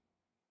it.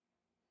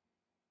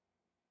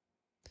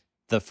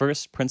 The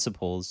first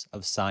principles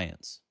of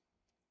science.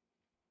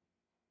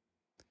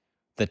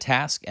 The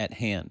task at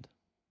hand.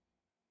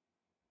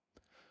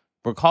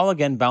 Recall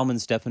again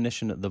Baumann's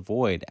definition of the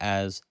void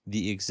as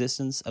the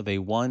existence of a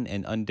one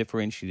and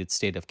undifferentiated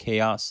state of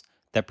chaos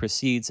that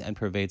precedes and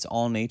pervades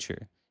all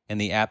nature in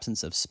the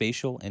absence of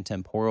spatial and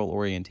temporal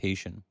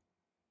orientation.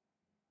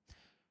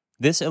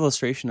 This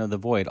illustration of the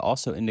void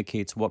also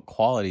indicates what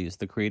qualities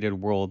the created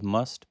world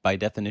must, by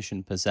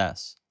definition,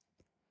 possess.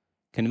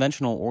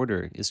 Conventional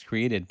order is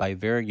created by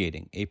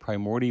variegating a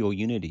primordial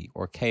unity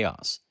or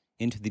chaos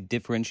into the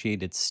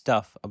differentiated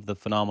stuff of the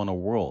phenomenal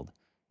world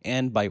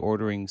and by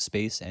ordering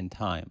space and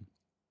time.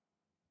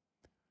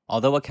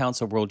 Although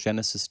accounts of world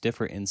genesis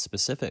differ in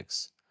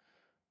specifics,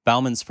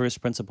 Baumann's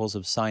first principles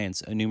of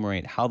science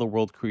enumerate how the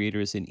world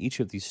creators in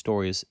each of these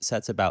stories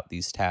sets about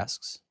these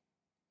tasks.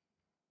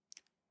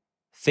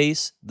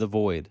 Face the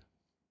void.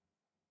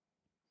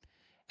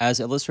 As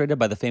illustrated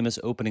by the famous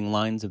opening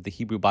lines of the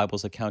Hebrew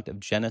Bible's account of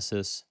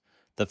Genesis,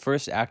 the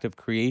first act of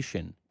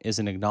creation is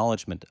an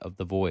acknowledgement of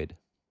the void.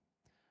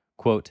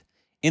 Quote,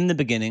 "In the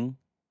beginning,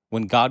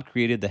 when God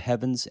created the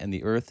heavens and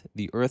the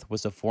earth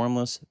was a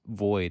formless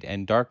void,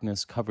 and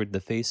darkness covered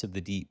the face of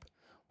the deep,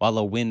 while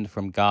a wind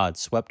from God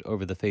swept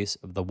over the face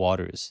of the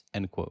waters."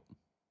 End quote.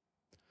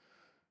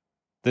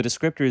 The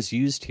descriptors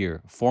used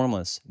here,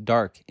 formless,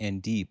 dark,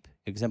 and deep,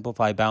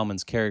 exemplify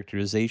Baumann's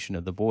characterization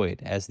of the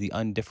void as the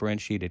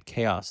undifferentiated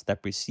chaos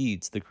that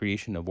precedes the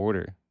creation of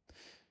order.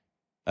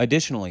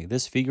 Additionally,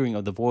 this figuring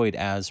of the void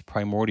as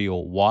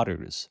primordial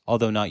waters,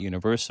 although not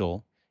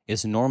universal,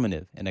 is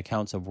normative in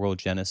accounts of world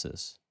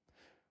genesis.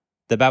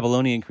 The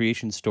Babylonian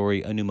creation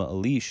story Enuma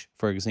Elish,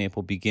 for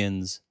example,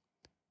 begins,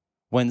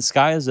 "When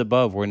skies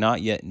above were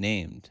not yet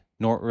named,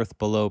 nor earth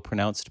below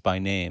pronounced by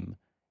name,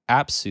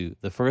 Apsu,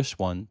 the first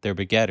one, their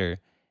begetter,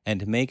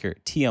 and maker,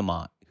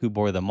 Tiamat, who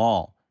bore them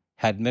all,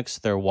 had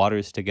mixed their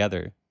waters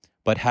together,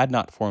 but had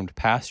not formed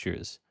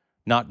pastures,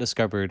 not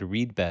discovered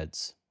reed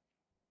beds.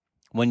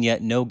 When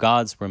yet no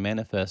gods were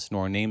manifest,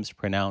 nor names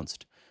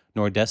pronounced,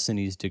 nor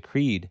destinies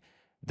decreed,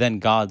 then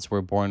gods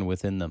were born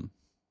within them."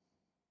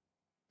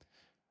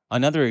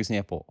 Another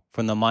example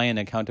from the Mayan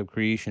account of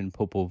creation,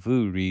 Popol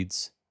Vuh,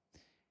 reads,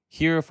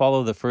 "Here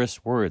follow the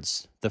first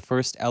words, the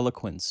first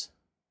eloquence.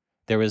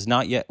 There is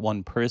not yet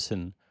one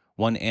person,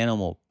 one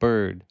animal,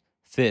 bird,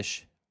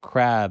 fish,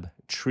 crab,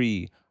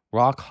 tree,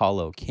 rock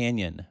hollow,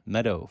 canyon,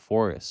 meadow,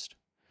 forest.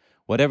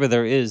 Whatever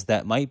there is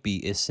that might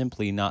be is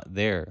simply not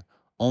there.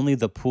 Only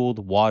the pooled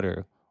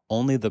water,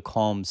 only the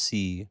calm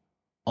sea,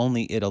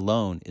 only it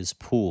alone is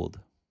pooled."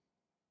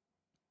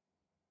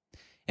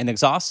 An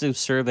exhaustive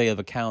survey of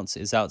accounts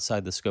is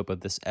outside the scope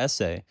of this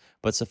essay,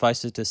 but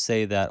suffices to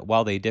say that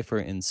while they differ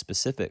in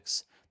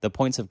specifics, the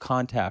points of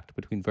contact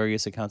between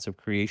various accounts of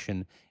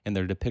creation and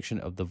their depiction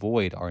of the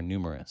void are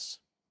numerous.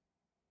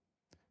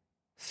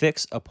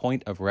 Fix a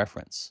point of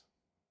reference.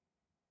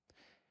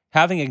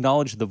 Having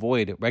acknowledged the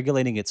void,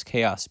 regulating its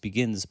chaos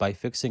begins by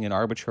fixing an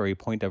arbitrary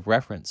point of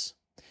reference.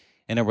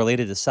 In a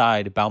related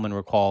aside, Baumann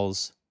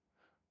recalls,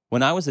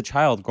 "When I was a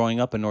child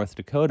growing up in North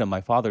Dakota, my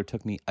father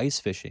took me ice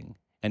fishing,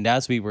 and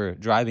as we were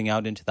driving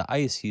out into the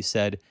ice, he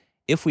said,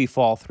 'If we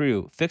fall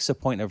through, fix a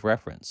point of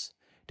reference.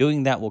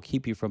 Doing that will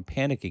keep you from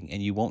panicking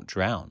and you won't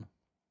drown.'"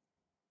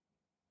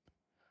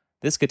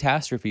 This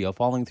catastrophe of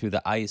falling through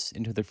the ice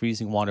into the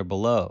freezing water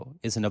below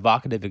is an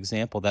evocative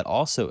example that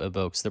also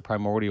evokes the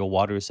primordial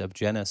waters of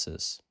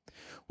Genesis.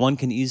 One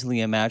can easily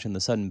imagine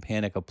the sudden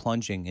panic of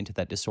plunging into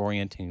that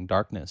disorienting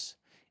darkness,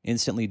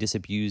 instantly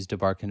disabused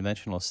of our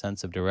conventional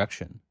sense of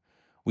direction.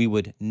 We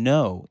would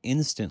know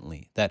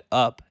instantly that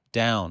up,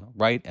 down,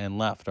 right, and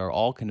left are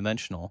all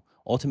conventional,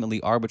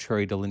 ultimately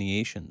arbitrary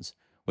delineations,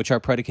 which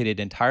are predicated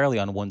entirely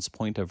on one's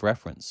point of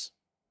reference.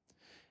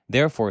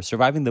 Therefore,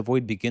 surviving the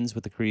void begins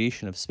with the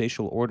creation of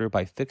spatial order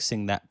by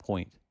fixing that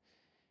point.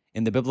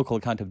 In the biblical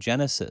account of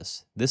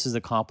Genesis, this is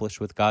accomplished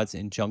with God's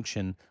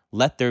injunction,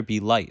 "Let there be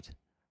light,"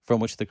 from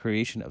which the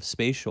creation of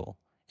spatial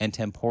and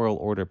temporal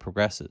order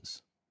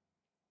progresses.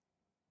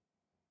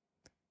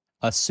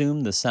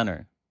 Assume the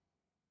center.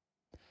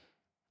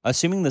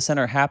 Assuming the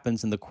center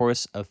happens in the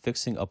course of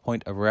fixing a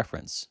point of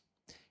reference.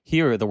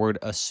 Here, the word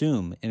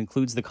assume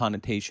includes the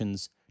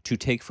connotations to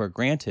take for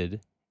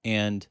granted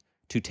and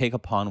to take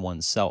upon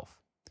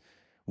oneself.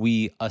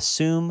 We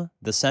assume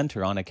the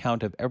center on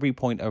account of every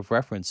point of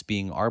reference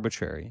being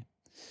arbitrary.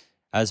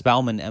 As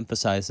Baumann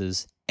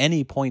emphasizes,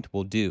 any point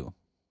will do.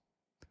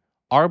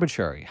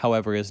 Arbitrary,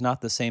 however, is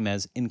not the same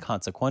as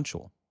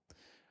inconsequential.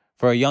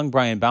 For a young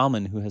Brian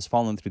Baumann who has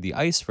fallen through the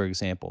ice, for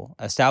example,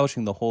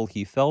 establishing the hole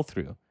he fell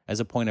through as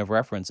a point of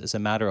reference is a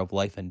matter of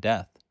life and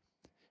death.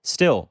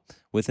 Still,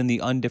 within the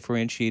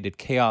undifferentiated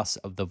chaos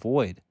of the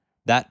void,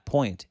 that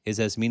point is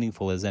as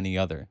meaningful as any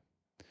other.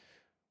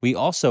 We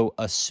also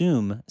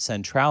assume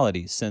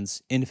centrality,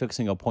 since in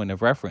fixing a point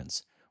of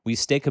reference, we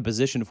stake a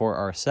position for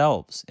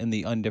ourselves in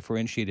the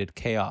undifferentiated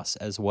chaos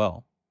as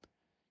well.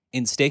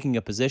 In staking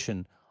a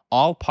position,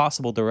 all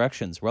possible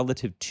directions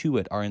relative to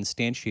it are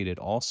instantiated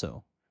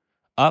also.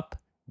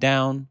 Up,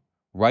 down,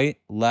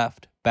 right,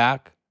 left,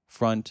 back,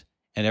 front,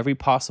 and every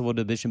possible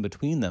division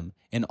between them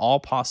in all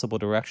possible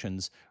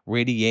directions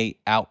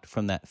radiate out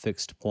from that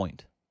fixed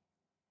point.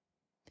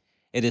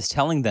 It is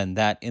telling then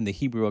that in the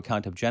Hebrew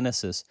account of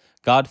Genesis,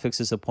 God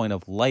fixes a point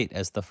of light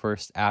as the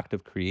first act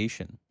of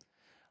creation.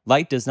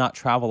 Light does not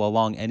travel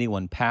along any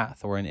one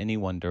path or in any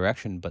one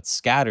direction, but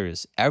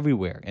scatters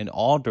everywhere in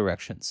all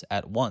directions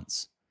at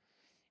once.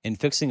 In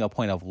fixing a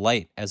point of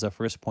light as a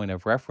first point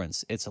of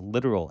reference, its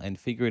literal and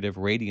figurative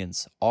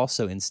radiance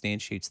also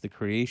instantiates the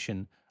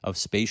creation of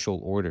spatial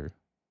order.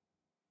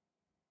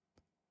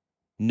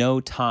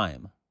 Know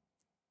time.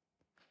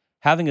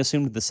 Having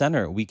assumed the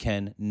center, we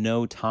can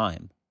know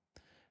time.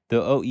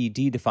 The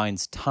OED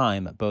defines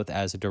time both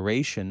as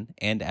duration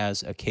and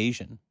as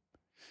occasion.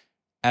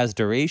 As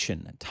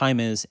duration, time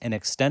is an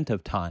extent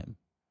of time,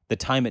 the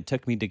time it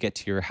took me to get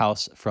to your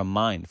house from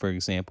mine, for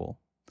example.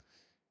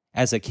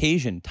 As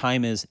occasion,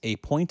 time is a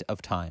point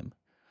of time,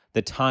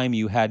 the time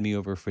you had me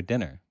over for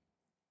dinner.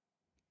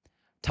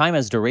 Time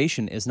as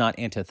duration is not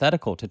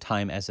antithetical to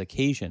time as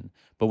occasion,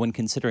 but when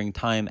considering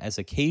time as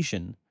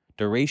occasion,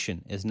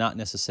 duration is not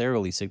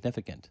necessarily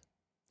significant.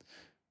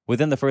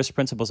 Within the first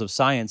principles of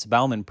science,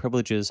 Baumann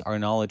privileges our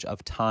knowledge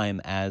of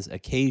time as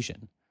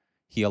occasion.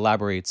 He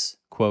elaborates,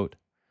 quote,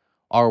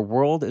 "Our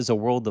world is a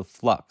world of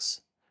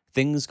flux.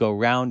 Things go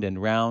round and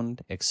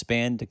round,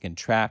 expand and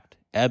contract,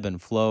 ebb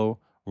and flow,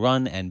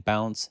 run and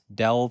bounce,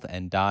 delve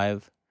and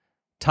dive.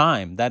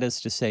 Time, that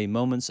is to say,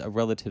 moments of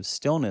relative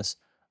stillness,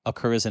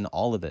 occurs in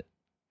all of it.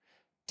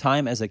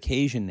 Time as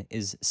occasion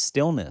is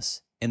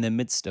stillness in the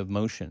midst of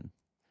motion.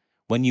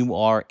 When you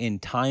are in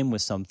time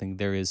with something,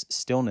 there is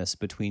stillness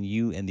between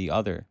you and the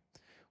other.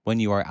 When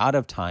you are out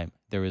of time,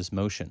 there is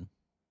motion."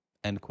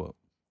 End quote.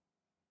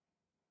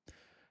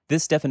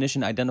 This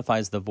definition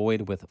identifies the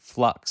void with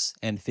flux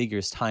and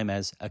figures time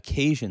as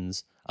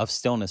occasions of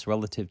stillness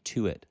relative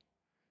to it.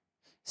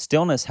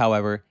 Stillness,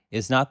 however,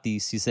 is not the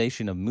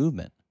cessation of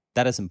movement.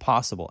 That is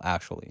impossible,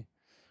 actually.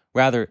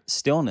 Rather,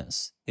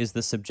 stillness is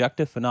the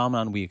subjective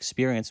phenomenon we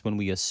experience when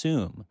we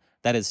assume,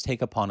 that is,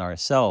 take upon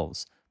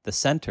ourselves, the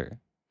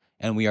center,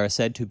 and we are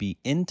said to be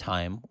in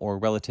time or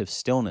relative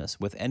stillness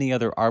with any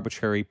other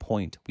arbitrary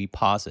point we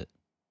posit.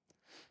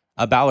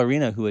 A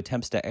ballerina who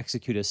attempts to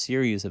execute a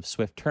series of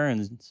swift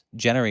turns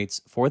generates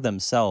for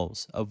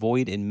themselves a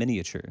void in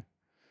miniature.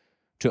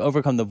 To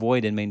overcome the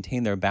void and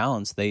maintain their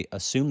balance, they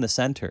assume the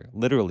center,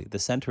 literally the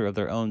center of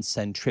their own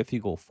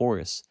centrifugal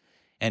force,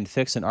 and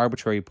fix an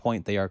arbitrary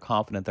point they are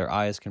confident their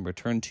eyes can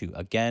return to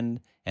again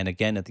and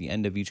again at the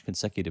end of each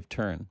consecutive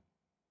turn.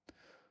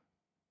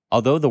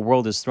 Although the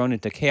world is thrown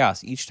into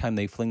chaos each time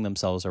they fling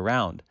themselves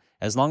around,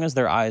 as long as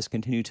their eyes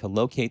continue to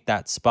locate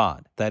that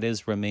spot, that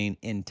is, remain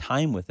in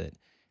time with it,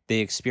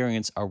 they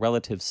experience a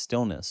relative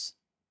stillness.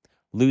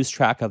 Lose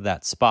track of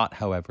that spot,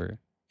 however,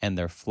 and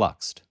they're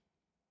fluxed.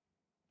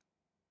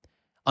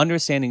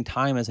 Understanding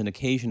time as an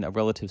occasion of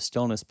relative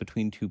stillness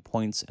between 2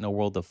 points in a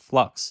world of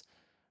flux,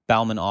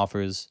 Baumann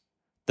offers,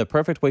 the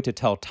perfect way to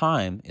tell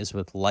time is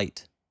with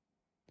light.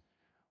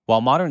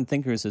 While modern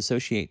thinkers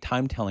associate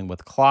time-telling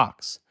with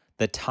clocks,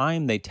 the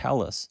time they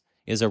tell us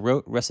is a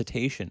rote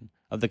recitation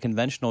of the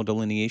conventional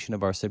delineation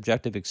of our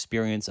subjective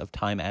experience of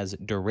time as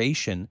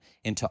duration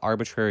into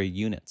arbitrary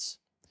units.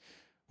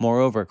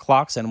 Moreover,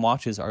 clocks and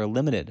watches are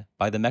limited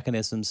by the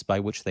mechanisms by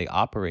which they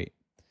operate.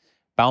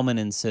 Baumann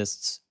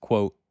insists,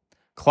 quote,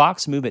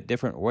 "Clocks move at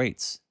different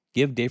rates,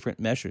 give different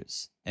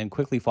measures, and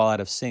quickly fall out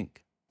of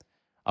sync.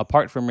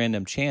 Apart from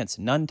random chance,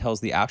 none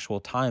tells the actual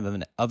time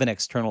of an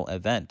external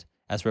event,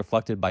 as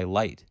reflected by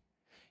light.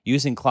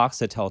 Using clocks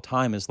to tell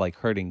time is like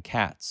herding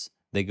cats.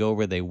 They go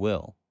where they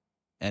will."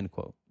 End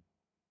quote.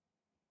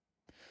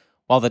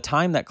 While the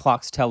time that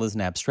clocks tell is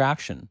an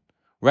abstraction,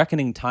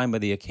 reckoning time by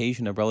the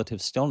occasion of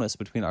relative stillness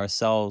between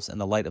ourselves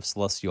and the light of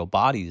celestial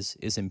bodies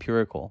is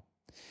empirical.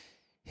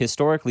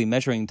 Historically,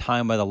 measuring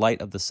time by the light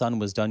of the sun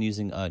was done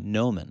using a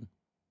gnomon.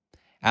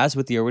 As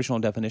with the original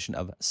definition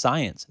of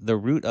science, the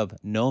root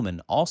of gnomon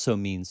also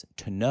means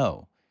to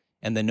know,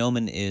 and the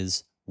gnomon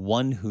is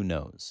one who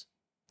knows.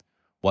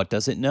 What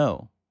does it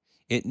know?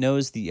 It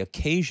knows the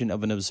occasion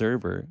of an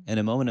observer in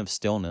a moment of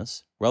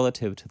stillness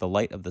relative to the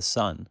light of the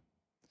sun.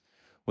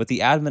 With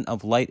the advent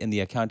of light in the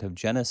account of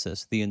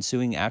Genesis, the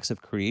ensuing acts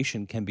of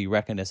creation can be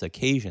reckoned as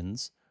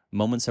occasions,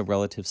 moments of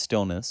relative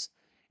stillness,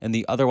 and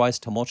the otherwise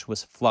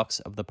tumultuous flux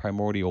of the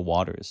primordial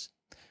waters.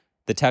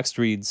 The text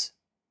reads,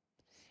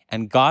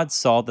 "And God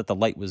saw that the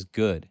light was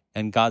good,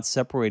 and God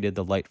separated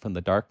the light from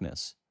the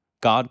darkness.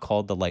 God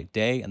called the light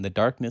day, and the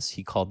darkness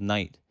he called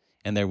night.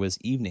 And there was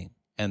evening,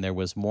 and there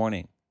was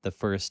morning, the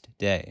first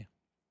day."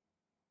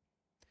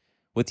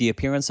 With the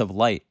appearance of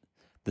light,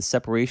 the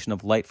separation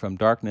of light from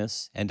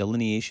darkness and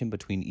delineation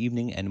between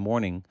evening and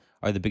morning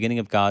are the beginning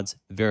of God's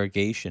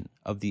variegation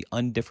of the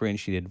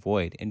undifferentiated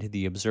void into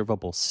the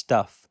observable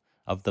stuff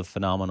of the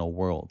phenomenal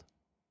world.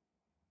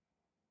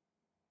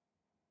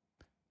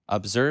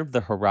 Observe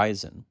the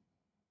horizon.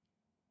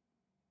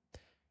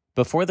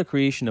 Before the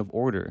creation of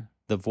order,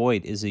 the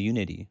void is a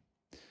unity.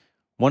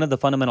 One of the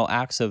fundamental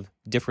acts of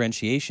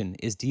differentiation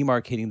is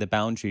demarcating the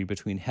boundary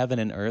between heaven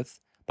and earth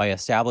by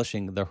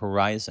establishing the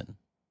horizon.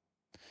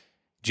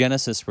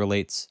 Genesis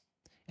relates,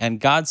 "And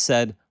God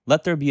said,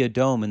 let there be a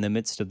dome in the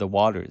midst of the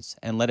waters,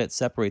 and let it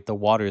separate the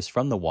waters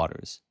from the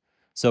waters.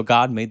 So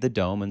God made the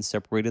dome and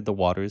separated the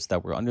waters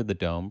that were under the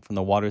dome from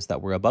the waters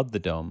that were above the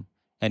dome,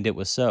 and it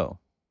was so.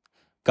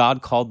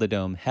 God called the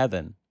dome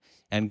heaven,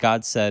 and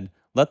God said,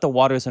 let the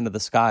waters under the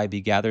sky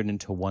be gathered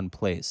into one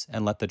place,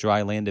 and let the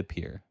dry land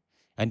appear.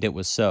 And it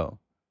was so.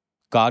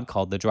 God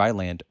called the dry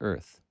land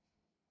earth."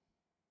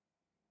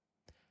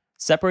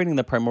 Separating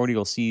the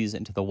primordial seas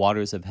into the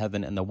waters of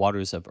heaven and the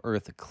waters of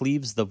earth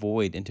cleaves the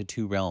void into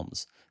 2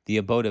 realms, the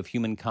abode of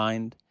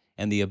humankind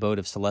and the abode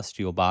of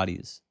celestial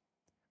bodies.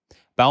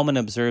 Baumann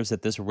observes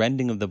that this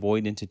rending of the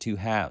void into two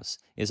halves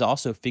is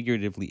also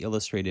figuratively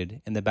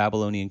illustrated in the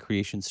Babylonian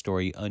creation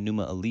story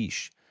Enuma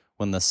Elish,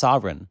 when the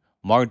sovereign,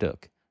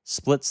 Marduk,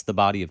 splits the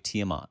body of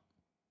Tiamat.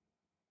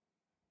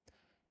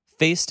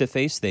 Face to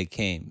face they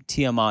came,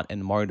 Tiamat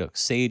and Marduk,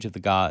 sage of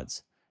the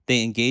gods.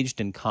 They engaged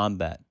in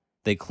combat.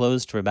 They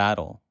closed for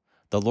battle.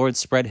 The Lord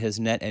spread his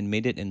net and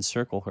made it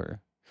encircle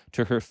her.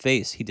 To her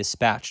face he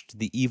dispatched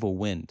the evil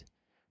wind.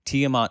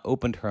 Tiamat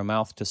opened her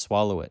mouth to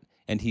swallow it,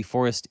 and he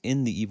forced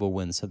in the evil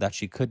wind so that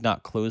she could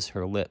not close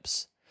her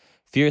lips.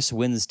 Fierce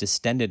winds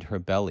distended her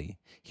belly.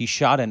 He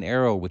shot an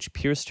arrow which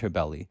pierced her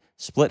belly,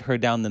 split her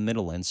down the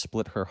middle and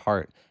split her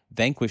heart,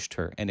 vanquished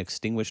her and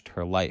extinguished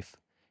her life.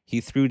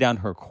 He threw down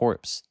her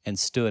corpse and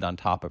stood on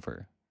top of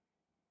her.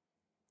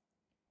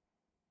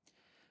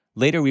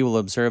 Later we will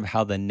observe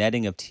how the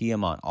netting of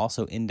Tiamat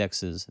also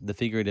indexes the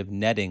figurative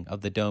netting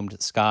of the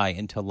domed sky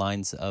into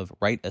lines of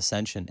right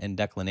ascension and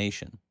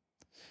declination.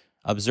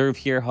 Observe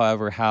here,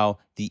 however, how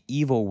the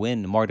evil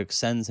wind Marduk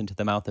sends into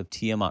the mouth of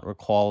Tiamat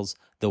recalls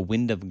the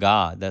wind of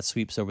God that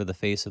sweeps over the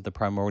face of the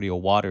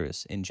primordial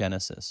waters in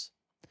Genesis.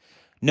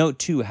 Note,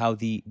 too, how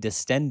the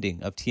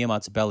distending of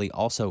Tiamat's belly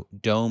also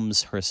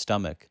domes her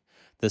stomach.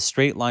 The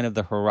straight line of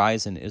the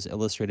horizon is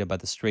illustrated by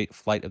the straight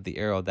flight of the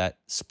arrow that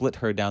split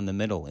her down the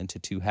middle into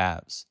two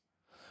halves.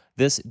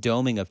 This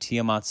doming of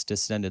Tiamat's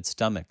distended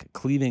stomach,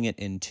 cleaving it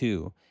in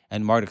two,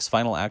 and Marduk's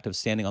final act of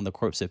standing on the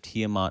corpse of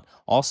Tiamat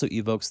also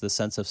evokes the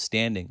sense of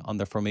standing on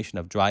the formation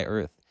of dry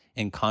earth,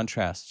 in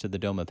contrast to the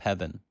dome of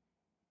heaven.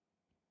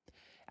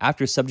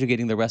 After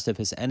subjugating the rest of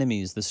his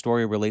enemies, the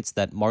story relates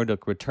that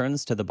Marduk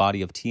returns to the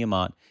body of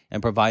Tiamat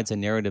and provides a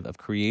narrative of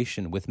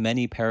creation with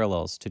many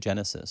parallels to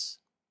Genesis.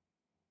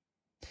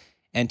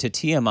 And to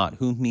Tiamat,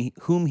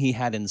 whom he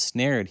had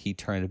ensnared, he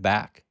turned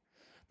back.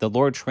 The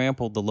Lord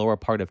trampled the lower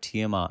part of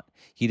Tiamat.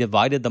 He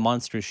divided the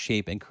monster's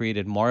shape and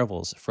created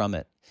marvels from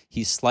it.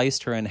 He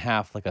sliced her in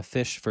half like a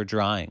fish for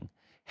drying.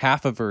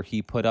 Half of her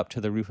he put up to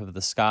the roof of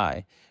the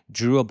sky,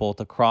 drew a bolt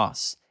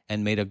across,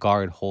 and made a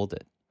guard hold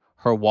it.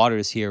 Her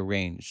waters he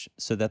arranged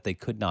so that they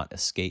could not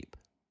escape.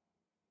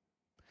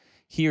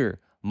 Here,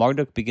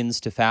 Marduk begins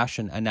to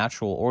fashion a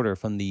natural order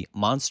from the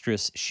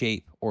monstrous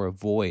shape or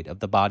void of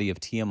the body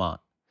of Tiamat.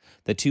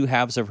 The two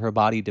halves of her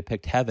body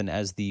depict heaven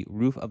as the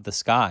roof of the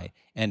sky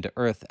and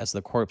earth as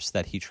the corpse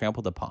that he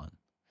trampled upon.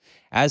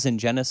 As in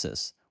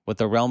Genesis, with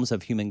the realms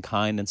of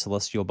humankind and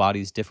celestial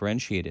bodies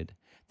differentiated,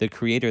 the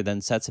Creator then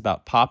sets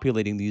about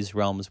populating these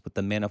realms with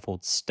the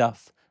manifold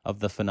stuff of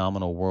the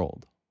phenomenal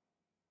world.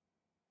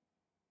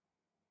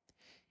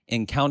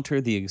 Encounter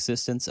the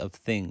existence of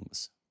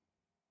things.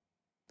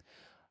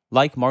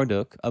 Like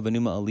Marduk of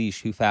Enuma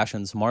Elish, who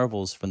fashions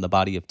marvels from the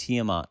body of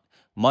Tiamat,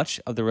 much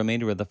of the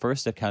remainder of the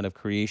first account of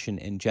creation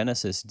in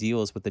Genesis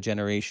deals with the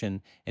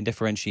generation and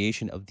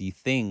differentiation of the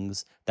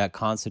things that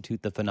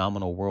constitute the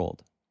phenomenal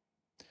world.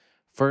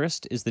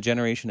 First is the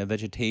generation of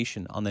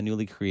vegetation on the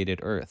newly created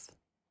earth.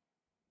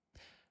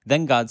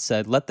 Then God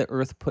said, "Let the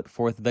earth put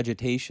forth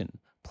vegetation,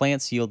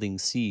 plants yielding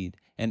seed,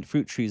 and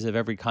fruit trees of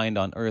every kind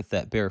on earth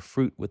that bear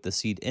fruit with the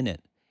seed in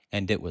it."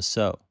 And it was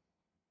so.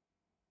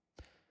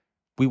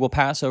 We will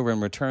pass over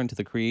and return to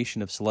the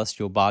creation of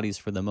celestial bodies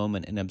for the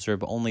moment and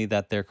observe only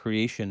that their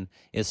creation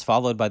is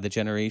followed by the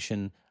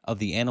generation of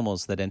the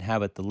animals that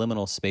inhabit the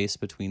liminal space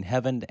between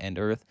heaven and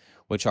earth,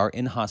 which are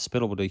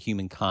inhospitable to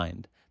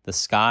humankind, the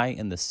sky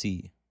and the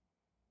sea.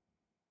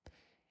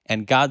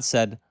 And God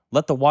said,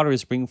 "Let the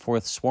waters bring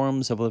forth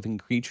swarms of living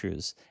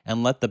creatures,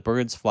 and let the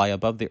birds fly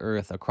above the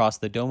earth across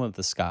the dome of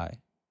the sky."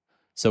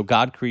 So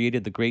God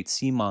created the great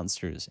sea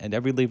monsters and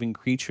every living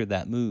creature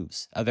that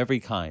moves, of every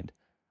kind,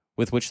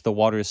 with which the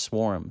waters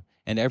swarm,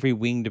 and every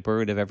winged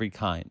bird of every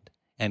kind.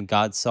 And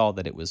God saw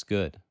that it was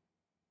good.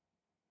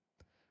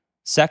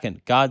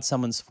 Second, God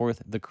summons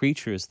forth the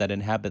creatures that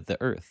inhabit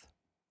the earth.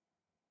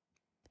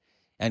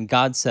 And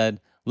God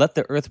said, "Let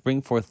the earth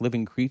bring forth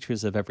living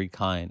creatures of every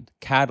kind,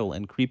 cattle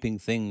and creeping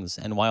things,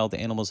 and wild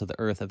animals of the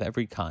earth of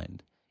every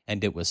kind."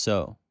 And it was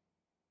so.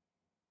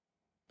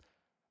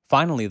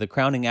 Finally, the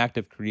crowning act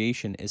of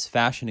creation is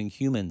fashioning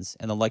humans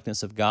in the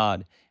likeness of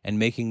God and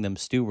making them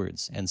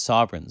stewards and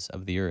sovereigns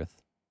of the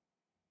earth.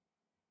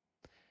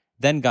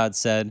 Then God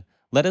said,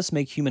 "Let us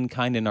make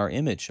humankind in our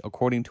image,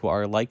 according to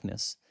our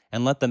likeness,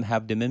 and let them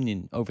have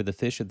dominion over the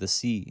fish of the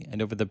sea,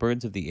 and over the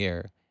birds of the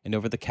air, and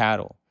over the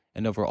cattle,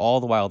 and over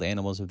all the wild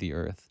animals of the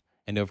earth,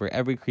 and over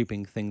every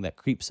creeping thing that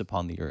creeps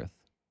upon the earth."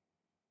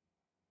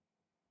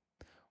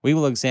 We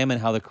will examine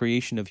how the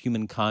creation of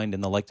humankind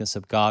in the likeness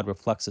of God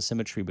reflects the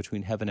symmetry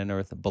between heaven and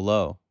earth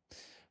below.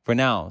 For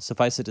now,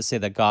 suffice it to say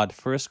that God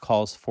first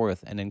calls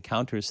forth and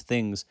encounters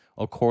things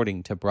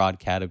according to broad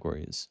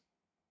categories.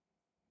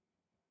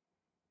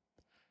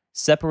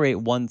 Separate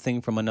one thing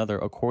from another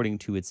according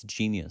to its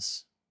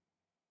genius.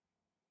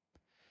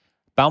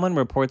 Baumann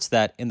reports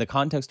that in the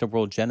context of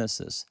world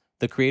Genesis,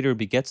 the Creator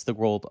begets the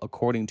world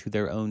according to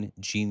their own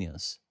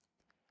genius.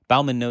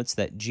 Baumann notes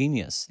that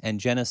genius and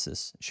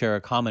Genesis share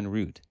a common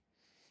root.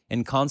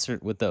 In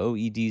concert with the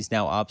OED's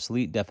now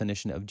obsolete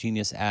definition of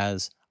genius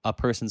as a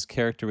person's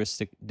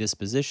characteristic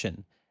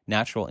disposition,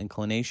 natural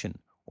inclination,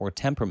 or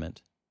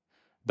temperament.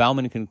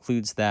 Baumann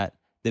concludes that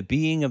the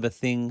being of a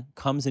thing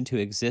comes into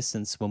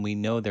existence when we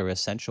know their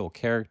essential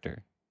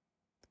character.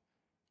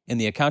 In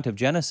the account of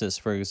Genesis,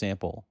 for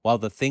example, while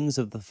the things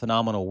of the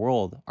phenomenal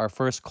world are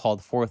first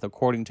called forth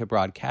according to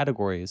broad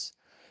categories,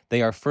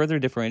 they are further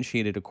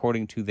differentiated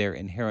according to their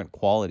inherent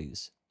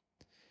qualities.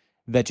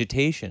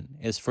 Vegetation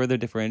is further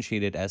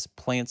differentiated as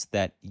plants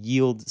that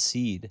yield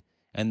seed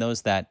and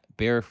those that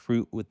bear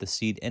fruit with the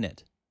seed in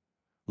it.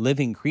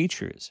 Living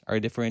creatures are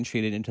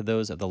differentiated into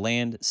those of the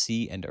land,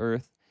 sea, and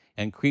earth,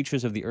 and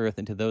creatures of the earth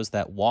into those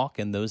that walk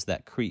and those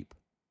that creep.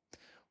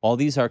 While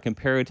these are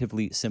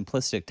comparatively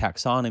simplistic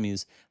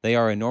taxonomies, they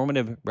are a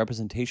normative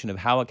representation of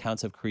how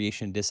accounts of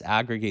creation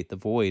disaggregate the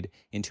void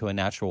into a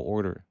natural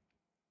order.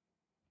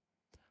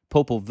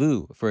 Popol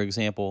Vuh, for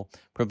example,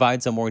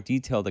 provides a more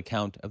detailed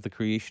account of the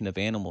creation of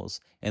animals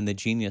and the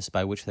genius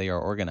by which they are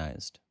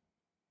organized.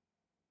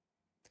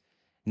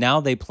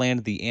 Now they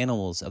planned the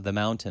animals of the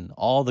mountain,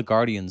 all the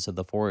guardians of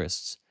the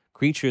forests,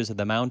 creatures of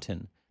the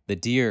mountain, the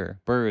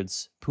deer,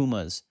 birds,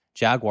 pumas,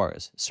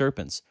 jaguars,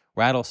 serpents,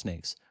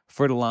 rattlesnakes,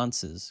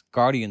 fertilances,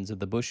 guardians of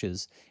the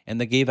bushes,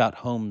 and they gave out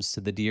homes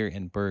to the deer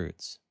and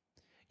birds.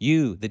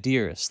 You, the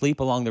deer, sleep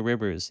along the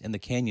rivers, in the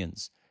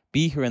canyons,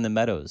 be here in the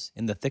meadows,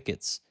 in the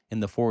thickets, in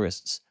the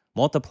forests,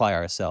 multiply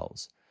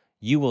ourselves.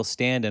 You will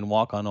stand and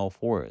walk on all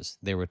fours,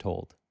 they were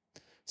told.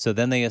 So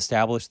then they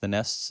established the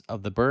nests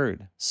of the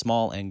bird,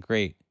 small and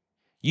great.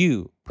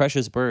 You,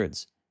 precious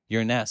birds,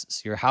 your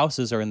nests, your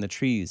houses are in the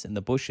trees, in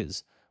the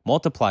bushes.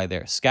 Multiply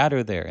there,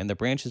 scatter there, in the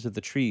branches of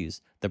the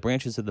trees, the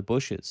branches of the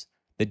bushes,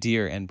 the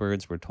deer and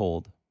birds were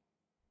told.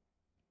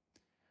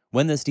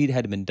 When this deed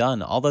had been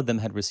done, all of them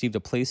had received a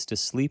place to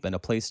sleep and a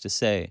place to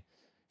stay.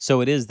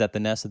 So it is that the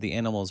nests of the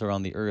animals are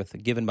on the earth,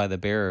 given by the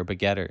bearer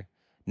begetter.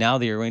 Now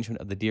the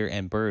arrangement of the deer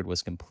and bird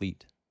was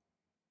complete.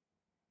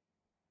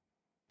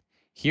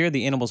 Here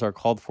the animals are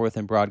called forth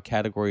in broad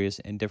categories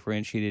and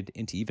differentiated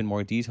into even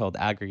more detailed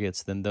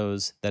aggregates than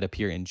those that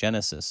appear in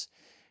Genesis.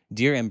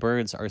 Deer and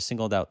birds are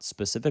singled out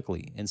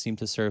specifically and seem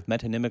to serve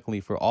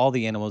metonymically for all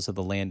the animals of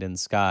the land and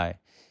sky.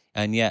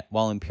 And yet,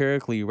 while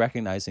empirically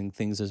recognizing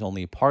things as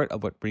only part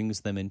of what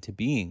brings them into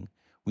being,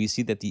 we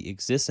see that the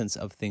existence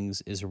of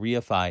things is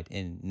reified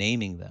in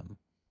naming them.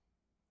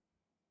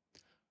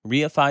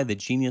 Reify the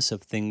genius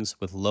of things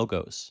with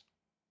logos.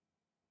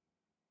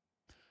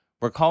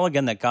 Recall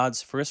again that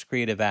God's first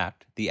creative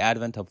act, the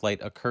advent of light,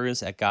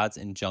 occurs at God's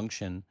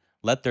injunction,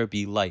 "Let there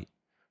be light,"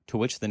 to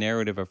which the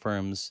narrative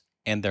affirms,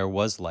 "And there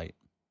was light."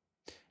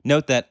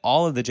 Note that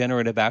all of the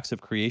generative acts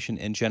of creation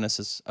in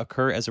Genesis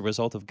occur as a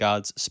result of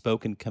God's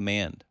spoken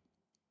command.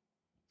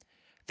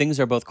 Things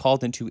are both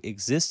called into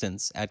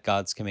existence at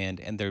God's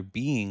command, and their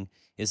being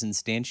is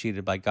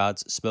instantiated by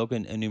God's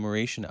spoken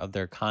enumeration of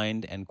their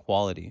kind and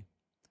quality.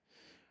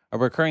 A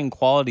recurring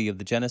quality of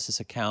the Genesis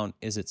account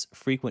is its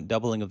frequent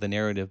doubling of the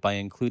narrative by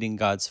including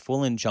God's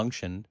full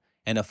injunction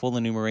and a full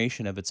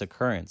enumeration of its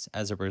occurrence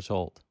as a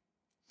result.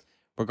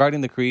 Regarding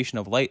the creation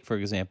of light, for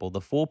example,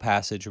 the full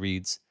passage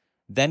reads,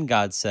 "Then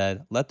God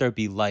said, 'Let there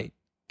be light,'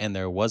 and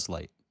there was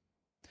light."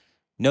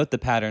 Note the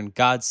pattern,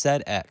 God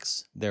said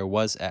X, there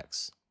was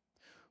X.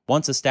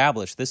 Once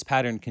established, this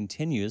pattern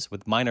continues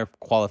with minor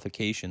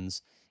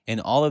qualifications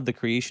in all of the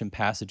creation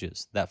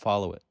passages that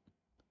follow it.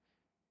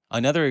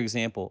 Another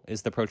example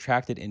is the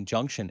protracted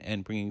injunction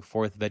and bringing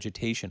forth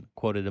vegetation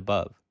quoted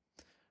above.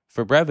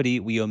 For brevity,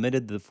 we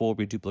omitted the full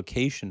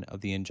reduplication of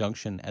the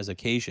injunction as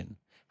occasion.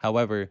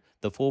 However,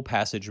 the full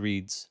passage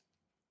reads,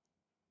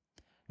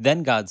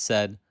 "Then God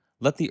said,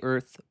 'Let the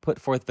earth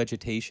put forth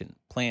vegetation,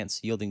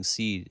 plants yielding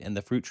seed, and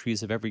the fruit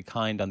trees of every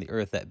kind on the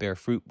earth that bear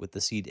fruit with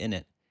the seed in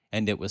it.'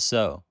 And it was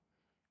so.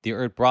 The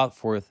earth brought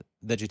forth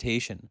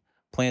vegetation,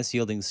 plants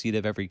yielding seed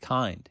of every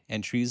kind,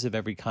 and trees of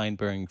every kind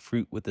bearing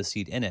fruit with the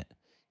seed in it.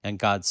 And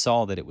God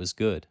saw that it was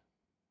good."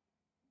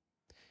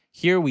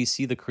 Here we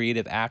see the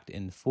creative act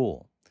in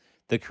full.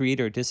 The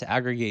Creator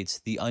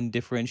disaggregates the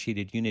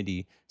undifferentiated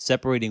unity,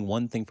 separating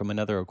one thing from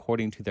another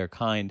according to their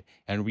kind,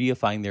 and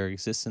reifying their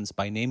existence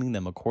by naming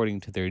them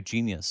according to their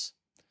genius.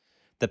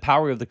 The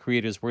power of the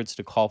Creator's words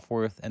to call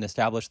forth and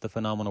establish the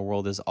phenomenal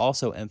world is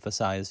also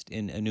emphasized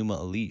in Enuma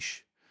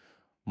Elish.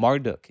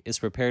 Marduk is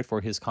prepared for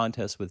his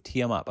contest with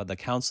Tiamat by the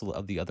council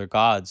of the other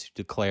gods, who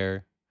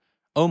declare,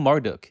 "O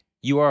Marduk,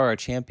 you are our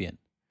champion.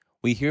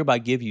 We hereby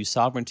give you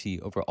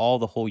sovereignty over all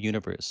the whole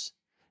universe.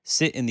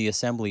 Sit in the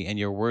assembly, and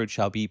your word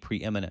shall be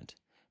preeminent.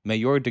 May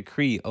your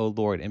decree, O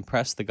Lord,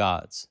 impress the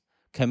gods.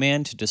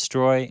 Command to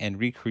destroy and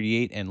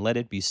recreate, and let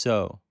it be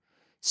so.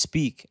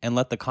 Speak, and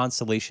let the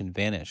constellation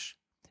vanish.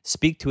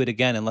 Speak to it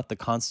again, and let the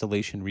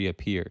constellation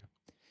reappear."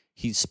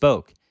 He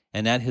spoke,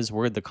 and at his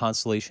word the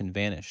constellation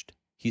vanished.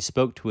 He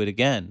spoke to it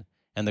again,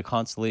 and the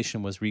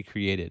constellation was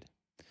recreated.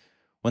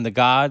 When the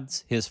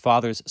gods, his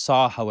fathers,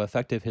 saw how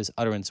effective his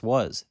utterance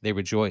was, they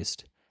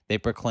rejoiced. They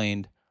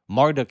proclaimed,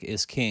 "Marduk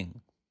is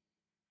king."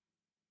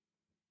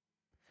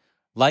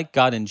 Like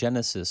God in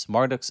Genesis,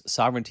 Marduk's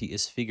sovereignty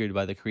is figured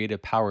by the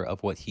creative power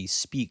of what he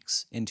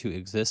speaks into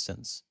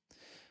existence.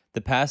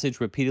 The passage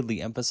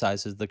repeatedly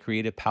emphasizes the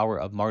creative power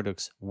of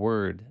Marduk's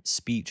word,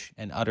 speech,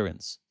 and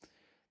utterance.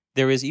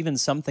 There is even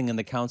something in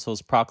the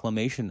council's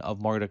proclamation of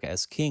Marduk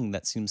as king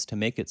that seems to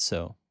make it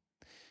so.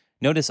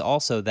 Notice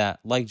also that,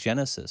 like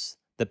Genesis,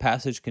 the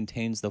passage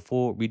contains the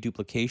full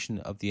reduplication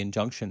of the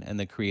injunction and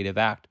the creative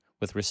act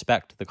with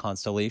respect to the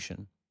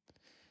constellation.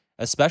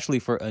 Especially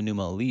for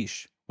Enuma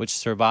Elish, which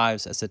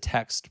survives as a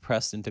text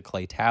pressed into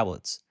clay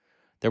tablets,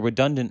 the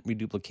redundant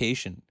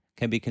reduplication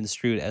can be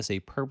construed as a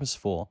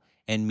purposeful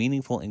and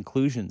meaningful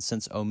inclusion,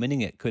 since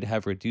omitting it could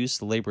have reduced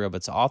the labor of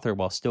its author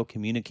while still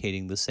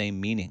communicating the same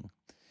meaning.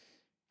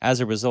 As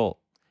a result,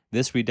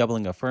 this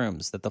redoubling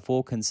affirms that the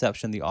full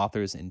conception the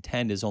authors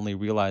intend is only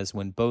realized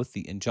when both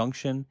the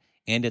injunction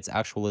and its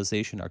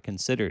actualization are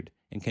considered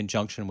in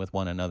conjunction with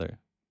one another.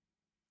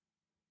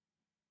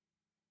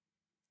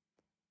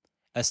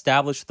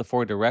 Establish the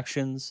four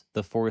directions,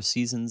 the four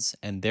seasons,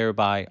 and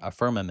thereby a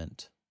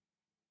firmament.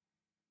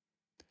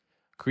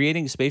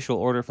 Creating spatial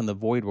order from the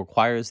void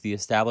requires the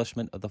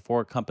establishment of the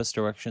four compass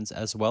directions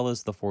as well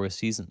as the four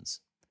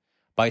seasons.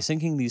 By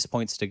syncing these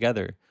points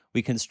together,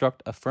 we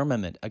construct a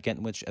firmament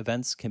against which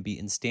events can be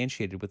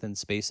instantiated within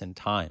space and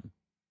time.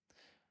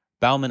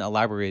 Baumann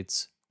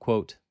elaborates,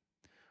 quote,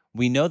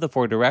 "We know the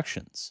four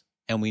directions,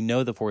 and we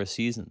know the four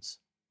seasons.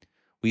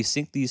 We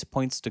sync these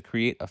points to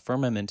create a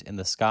firmament in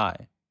the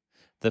sky.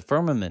 The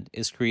firmament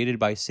is created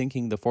by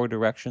syncing the four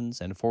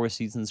directions and four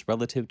seasons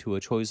relative to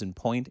a chosen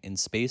point in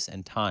space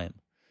and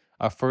time,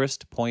 a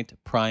first point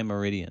prime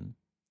meridian.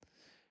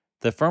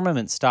 The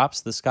firmament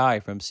stops the sky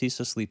from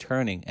ceaselessly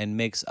turning and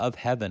makes of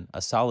heaven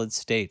a solid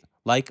state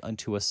like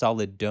unto a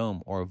solid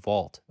dome or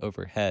vault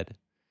overhead.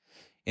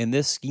 In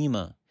this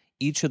schema,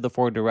 each of the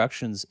four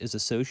directions is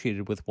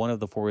associated with one of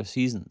the four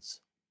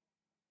seasons.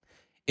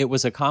 It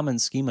was a common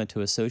schema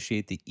to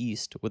associate the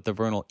east with the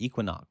vernal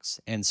equinox,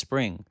 and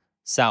spring,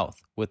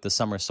 south with the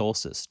summer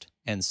solstice,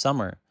 and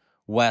summer,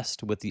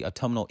 west with the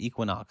autumnal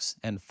equinox,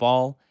 and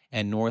fall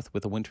and north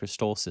with the winter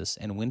solstice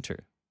and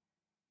winter.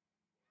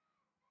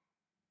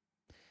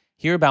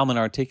 Here Baumann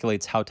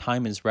articulates how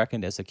time is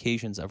reckoned as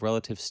occasions of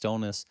relative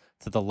stillness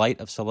to the light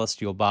of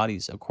celestial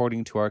bodies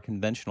according to our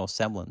conventional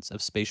semblance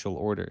of spatial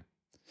order.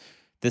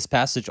 This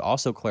passage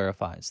also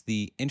clarifies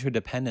the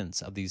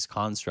interdependence of these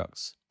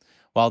constructs.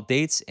 While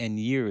dates and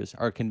years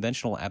are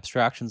conventional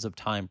abstractions of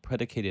time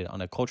predicated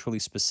on a culturally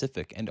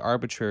specific and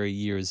arbitrary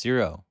year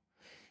zero,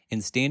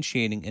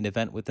 instantiating an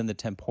event within the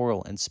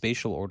temporal and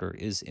spatial order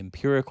is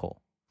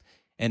empirical.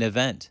 An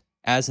event,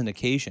 as an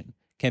occasion,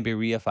 can be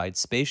reified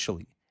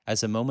spatially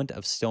as a moment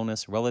of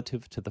stillness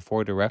relative to the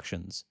four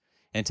directions,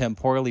 and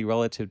temporally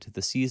relative to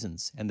the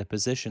seasons and the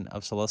position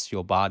of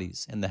celestial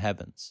bodies in the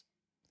heavens.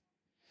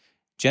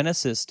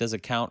 Genesis does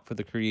account for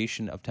the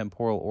creation of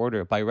temporal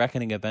order by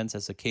reckoning events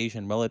as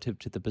occasion relative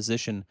to the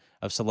position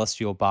of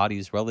celestial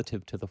bodies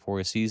relative to the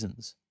four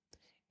seasons.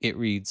 It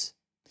reads,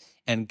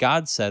 "And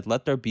God said,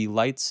 Let there be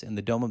lights in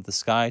the dome of the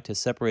sky to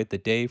separate the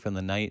day from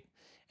the night,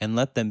 and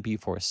let them be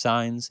for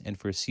signs and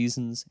for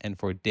seasons and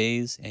for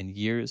days and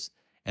years,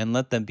 and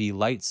let them be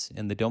lights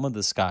in the dome of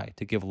the sky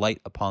to give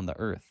light upon the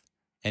earth.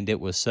 And it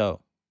was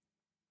so."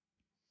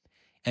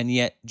 And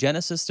yet,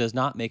 Genesis does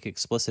not make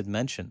explicit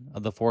mention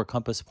of the four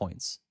compass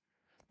points.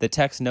 The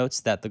text notes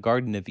that the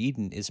Garden of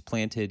Eden is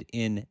planted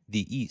in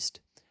the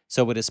east,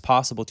 so it is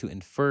possible to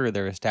infer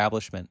their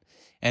establishment.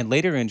 And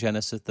later in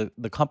Genesis,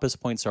 the compass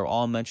points are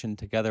all mentioned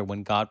together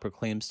when God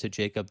proclaims to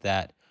Jacob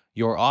that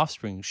your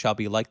offspring shall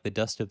be like the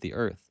dust of the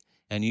earth,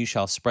 and you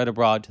shall spread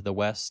abroad to the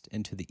west,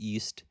 and to the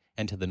east,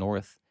 and to the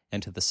north,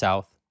 and to the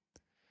south.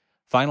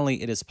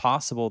 Finally, it is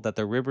possible that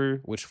the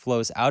river which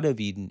flows out of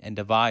Eden and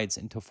divides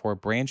into four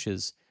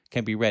branches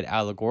can be read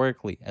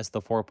allegorically as the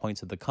 4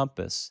 points of the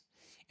compass,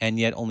 and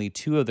yet only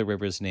two of the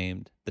rivers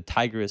named, the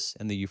Tigris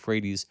and the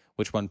Euphrates,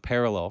 which run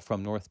parallel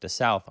from north to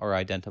south, are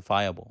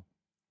identifiable.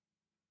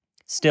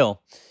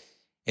 Still,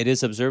 it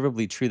is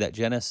observably true that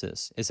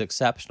Genesis is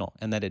exceptional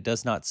and that it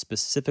does not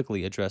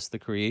specifically address the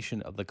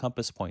creation of the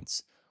compass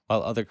points,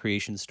 while other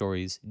creation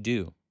stories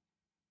do.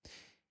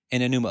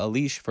 In Enuma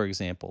Elish, for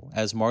example,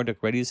 as Marduk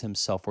readies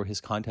himself for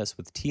his contest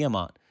with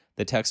Tiamat,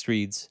 the text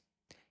reads,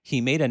 "He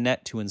made a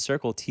net to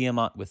encircle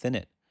Tiamat within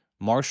it,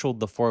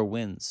 marshaled the four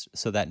winds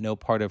so that no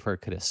part of her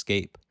could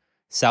escape,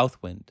 south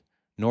wind,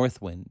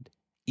 north wind,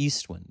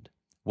 east wind,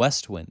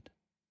 west wind."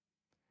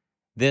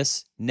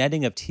 This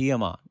netting of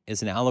Tiamat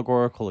is an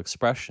allegorical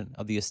expression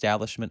of the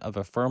establishment of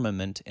a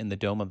firmament in the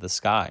dome of the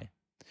sky.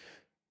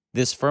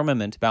 This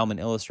firmament, Baumann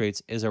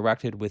illustrates, is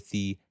erected with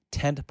the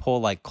tent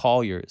pole-like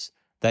colliers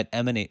that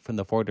emanate from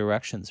the four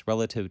directions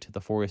relative to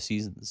the four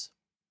seasons.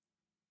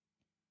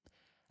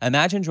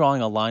 Imagine drawing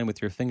a line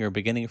with your finger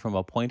beginning from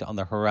a point on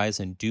the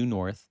horizon due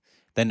north,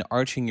 then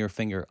arching your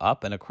finger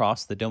up and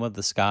across the dome of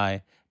the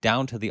sky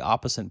down to the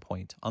opposite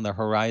point on the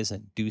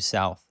horizon due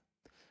south.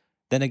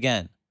 Then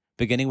again,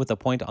 beginning with a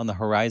point on the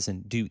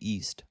horizon due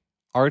east,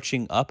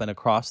 arching up and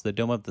across the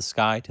dome of the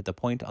sky to the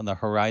point on the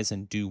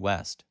horizon due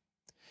west.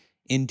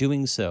 In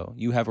doing so,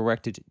 you have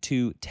erected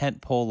two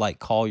tent pole-like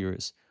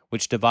colliers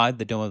which divide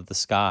the dome of the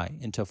sky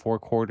into four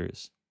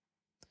quarters.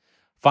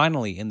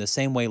 Finally, in the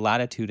same way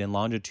latitude and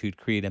longitude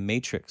create a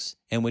matrix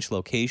in which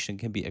location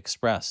can be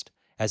expressed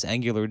as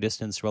angular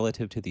distance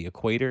relative to the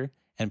equator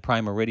and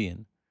prime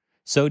meridian,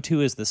 so too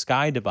is the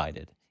sky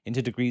divided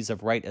into degrees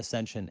of right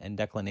ascension and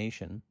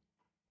declination,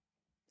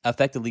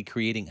 effectively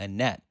creating a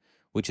net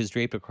which is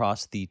draped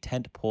across the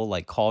tent pole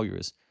like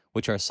colliers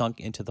which are sunk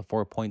into the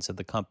 4 points of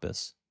the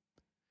compass.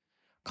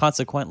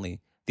 Consequently,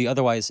 the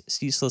otherwise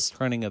ceaseless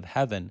turning of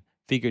heaven,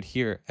 figured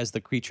here as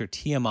the creature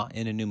Tiamat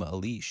in Enuma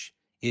Elish,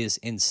 is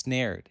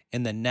ensnared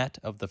in the net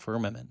of the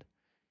firmament,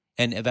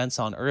 and events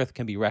on earth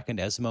can be reckoned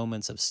as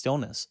moments of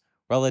stillness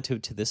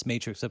relative to this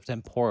matrix of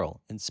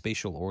temporal and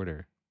spatial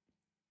order.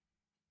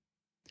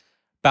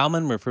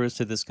 Baumann refers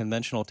to this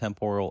conventional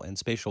temporal and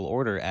spatial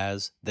order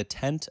as the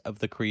tent of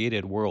the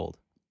created world.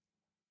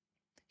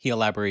 He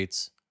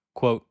elaborates,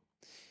 quote,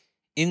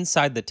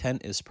 "Inside the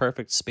tent is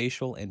perfect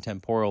spatial and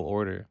temporal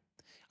order.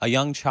 A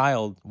young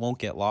child won't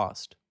get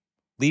lost.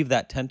 Leave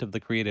that tent of the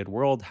created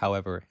world,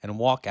 however, and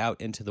walk out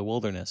into the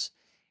wilderness,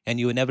 and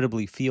you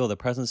inevitably feel the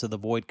presence of the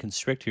void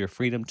constrict your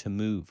freedom to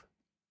move.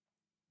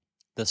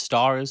 The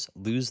stars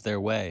lose their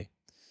way.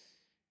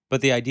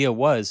 But the idea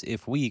was,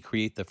 if we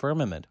create the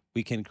firmament,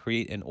 we can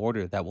create an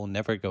order that will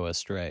never go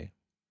astray."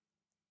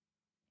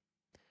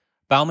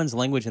 Baumann's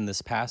language in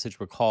this passage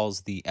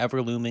recalls the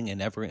ever-looming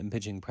and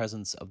ever-impinging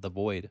presence of the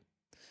void.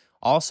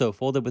 Also,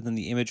 folded within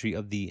the imagery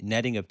of the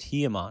netting of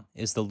Tiamat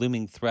is the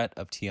looming threat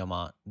of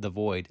Tiamat, the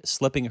void,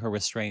 slipping her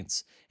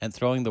restraints and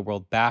throwing the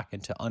world back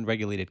into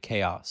unregulated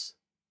chaos.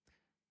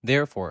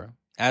 Therefore,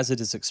 as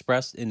it is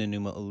expressed in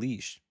Enuma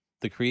Elish,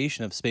 the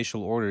creation of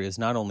spatial order is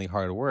not only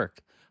hard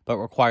work, but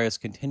requires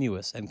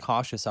continuous and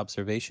cautious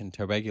observation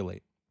to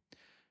regulate.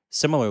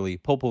 Similarly,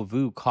 Popol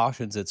Vuh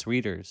cautions its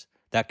readers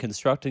that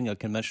constructing a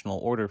conventional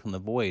order from the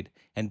void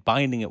and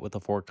binding it with the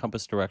 4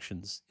 compass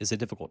directions is a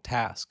difficult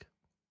task.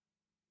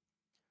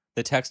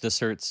 The text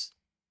asserts,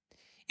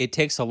 "It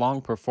takes a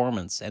long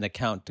performance and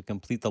account to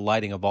complete the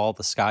lighting of all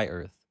the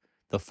sky-earth,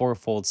 the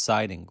fourfold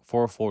siding,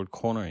 fourfold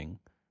cornering,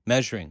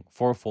 measuring,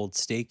 fourfold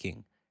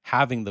staking,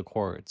 halving the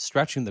cord,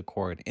 stretching the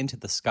cord into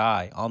the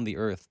sky, on the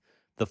earth,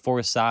 the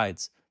 4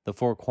 sides, the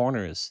 4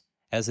 corners,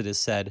 as it is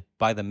said,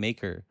 by the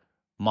Maker,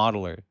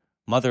 Modeler,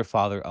 Mother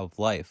Father of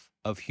life,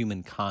 of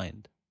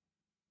humankind."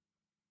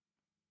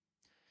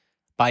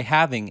 By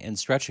halving and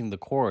stretching the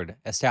cord,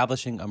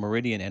 establishing a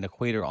meridian and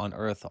equator on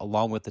Earth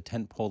along with the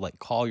tent pole like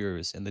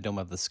colliers in the dome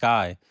of the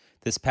sky,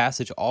 this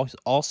passage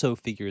also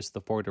figures the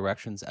 4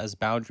 directions as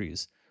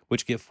boundaries,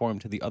 which give form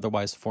to the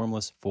otherwise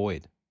formless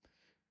void.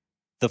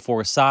 The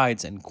 4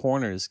 sides and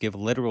corners give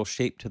literal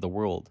shape to the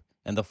world,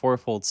 and the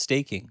fourfold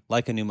staking,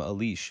 like Enuma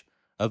Elish,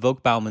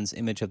 evoke Baumann's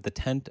image of the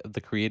tent of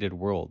the created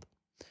world.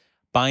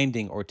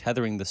 Binding or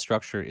tethering the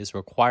structure is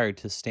required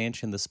to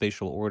stanchion the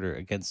spatial order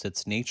against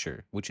its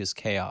nature, which is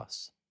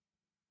chaos.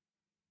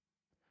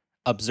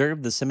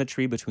 Observe the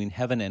symmetry between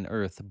heaven and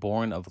earth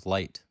born of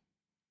light.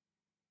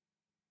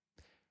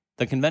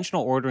 The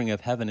conventional ordering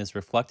of heaven is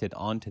reflected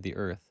onto the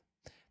earth.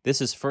 This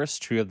is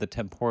first true of the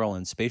temporal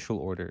and spatial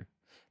order.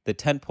 The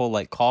tent pole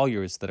like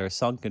colliers that are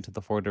sunk into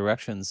the 4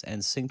 directions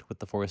and synced with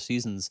the 4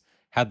 seasons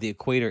have the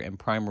equator and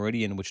prime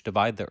meridian, which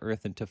divide the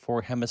earth into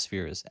 4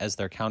 hemispheres, as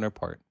their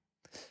counterpart.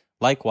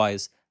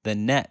 Likewise, the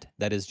net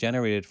that is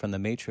generated from the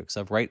matrix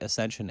of right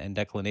ascension and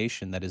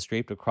declination that is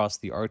draped across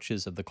the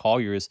arches of the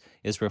colliers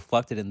is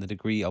reflected in the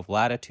degree of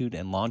latitude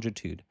and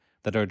longitude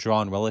that are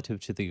drawn relative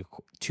to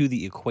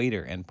the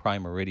equator and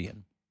prime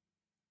meridian.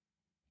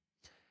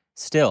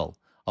 Still,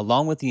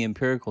 along with the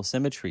empirical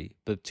symmetry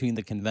between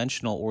the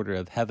conventional order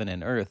of heaven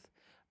and earth,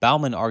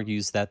 Baumann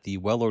argues that the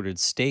well-ordered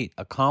state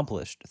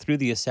accomplished through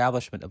the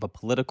establishment of a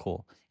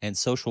political and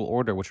social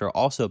order which are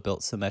also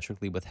built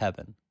symmetrically with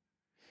heaven.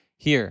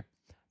 Here,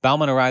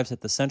 Baumann arrives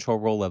at the central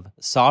role of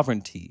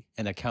sovereignty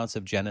in accounts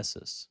of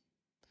Genesis.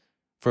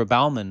 For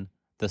Baumann,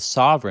 the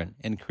sovereign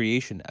in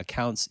creation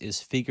accounts is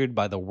figured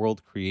by the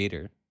world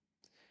creator.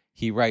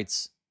 He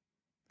writes,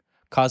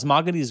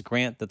 "Cosmogonies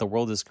grant that the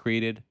world is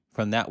created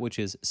from that which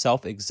is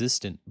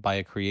self-existent by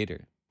a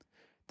creator.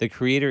 The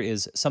creator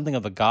is something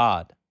of a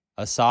god,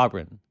 a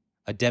sovereign,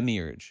 a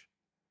demiurge.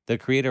 The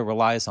creator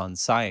relies on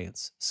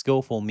science,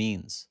 skillful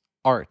means,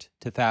 art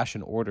to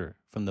fashion order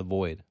from the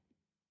void."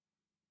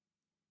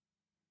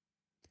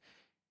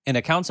 In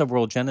accounts of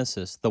world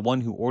Genesis, the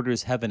one who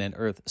orders heaven and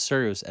earth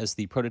serves as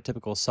the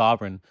prototypical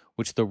sovereign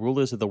which the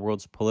rulers of the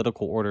world's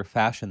political order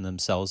fashion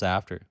themselves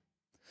after.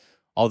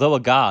 Although a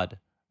god,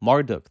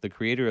 Marduk, the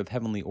creator of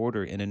heavenly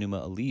order in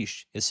Enuma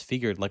Elish, is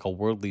figured like a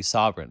worldly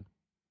sovereign.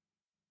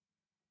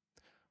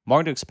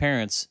 Marduk's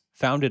parents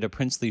founded a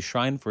princely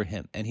shrine for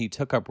him, and he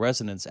took up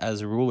residence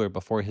as a ruler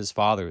before his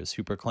fathers,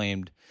 who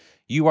proclaimed,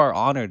 "You are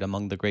honored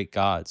among the great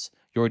gods.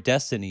 Your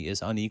destiny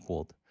is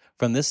unequaled.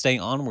 From this day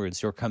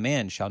onwards, your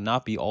command shall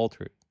not be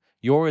altered.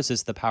 Yours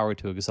is the power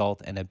to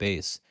exalt and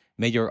abase.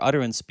 May your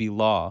utterance be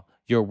law,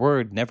 your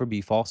word never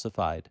be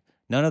falsified.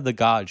 None of the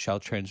gods shall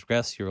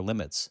transgress your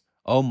limits.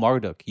 O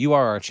Marduk, you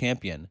are our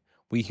champion.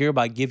 We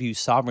hereby give you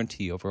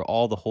sovereignty over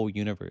all the whole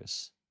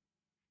universe."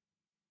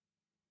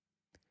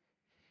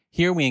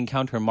 Here we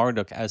encounter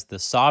Marduk as the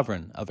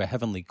sovereign of a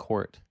heavenly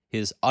court.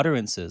 His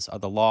utterances are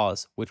the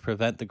laws which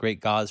prevent the great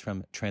gods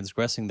from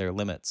transgressing their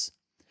limits.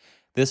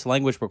 This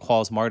language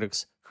recalls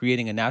Marduk's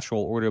creating a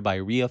natural order by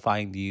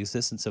reifying the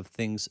existence of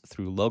things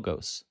through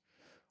logos.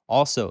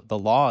 Also, the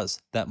laws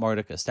that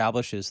Marduk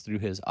establishes through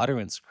his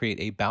utterance create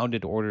a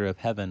bounded order of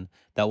heaven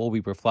that will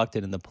be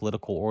reflected in the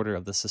political order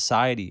of the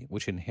society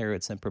which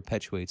inherits and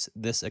perpetuates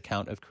this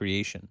account of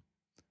creation.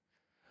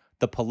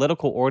 The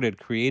political order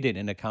created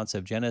in accounts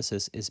of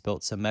Genesis is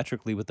built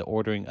symmetrically with the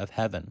ordering of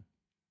heaven.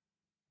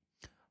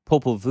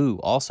 Popol Vuh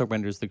also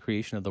renders the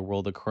creation of the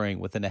world occurring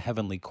within a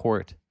heavenly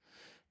court.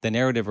 The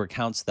narrative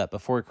recounts that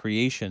before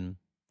creation,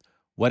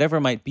 whatever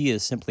might be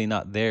is simply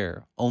not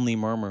there, only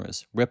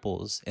murmurs,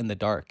 ripples, in the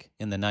dark,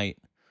 in the night.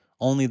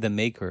 Only the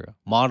maker,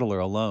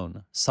 modeler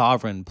alone,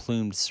 sovereign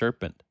plumed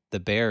serpent, the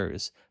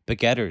bearers,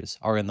 begetters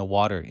are in the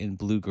water in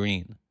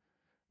blue-green.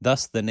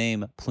 Thus the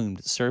name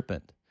plumed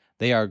serpent.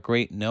 They are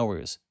great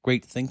knowers,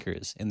 great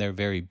thinkers in their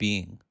very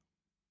being.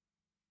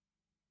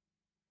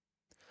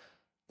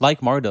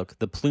 Like Marduk,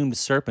 the plumed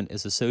serpent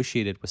is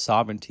associated with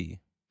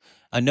sovereignty.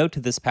 A note to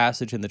this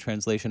passage in the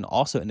translation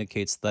also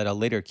indicates that a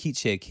later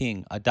Xici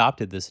king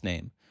adopted this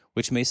name,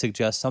 which may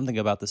suggest something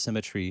about the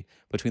symmetry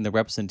between the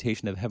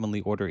representation of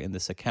heavenly order in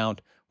this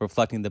account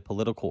reflecting the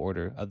political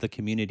order of the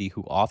community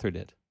who authored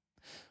it.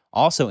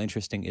 Also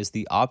interesting is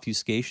the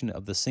obfuscation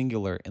of the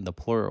singular in the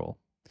plural.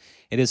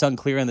 It is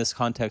unclear in this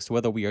context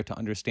whether we are to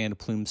understand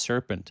plumed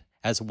serpent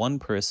as one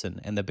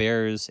person and the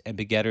bearers and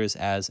begetters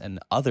as an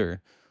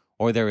other,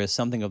 or there is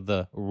something of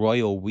the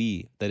royal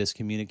we that is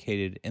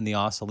communicated in the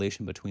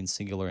oscillation between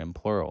singular and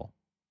plural.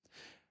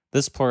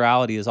 This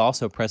plurality is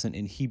also present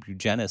in Hebrew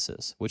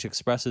Genesis, which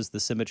expresses the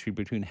symmetry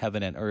between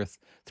heaven and earth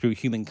through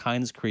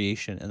humankind's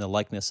creation in the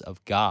likeness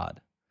of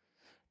God.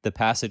 The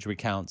passage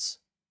recounts,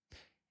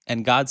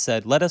 "And God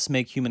said, Let us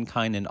make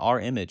humankind in our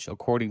image,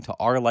 according to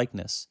our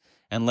likeness,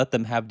 and let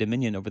them have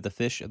dominion over the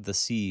fish of the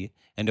sea,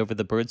 and over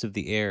the birds of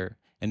the air,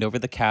 and over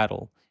the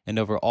cattle, and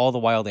over all the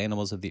wild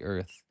animals of the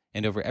earth,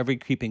 and over every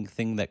creeping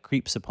thing that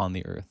creeps upon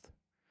the earth.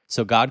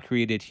 So God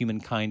created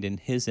humankind in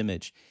his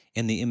image.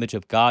 In the image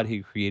of God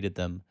he created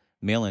them.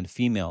 Male and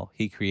female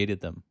he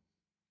created them."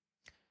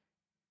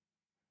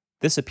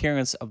 This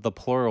appearance of the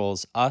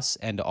plurals us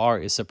and our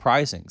is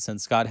surprising,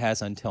 since God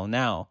has until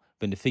now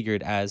been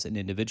figured as an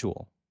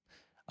individual.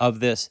 Of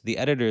this, the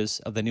editors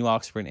of the New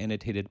Oxford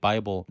Annotated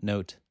Bible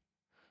note,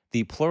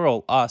 "The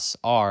plural us,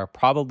 our,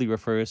 probably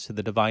refers to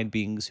the divine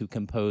beings who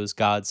compose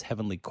God's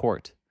heavenly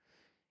court.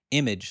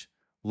 Image,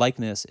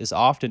 likeness, is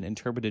often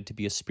interpreted to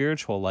be a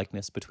spiritual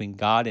likeness between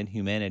God and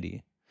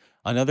humanity.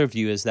 Another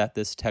view is that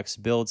this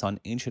text builds on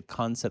ancient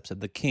concepts of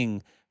the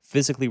king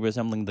physically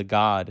resembling the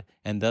god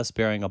and thus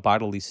bearing a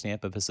bodily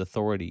stamp of his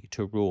authority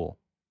to rule.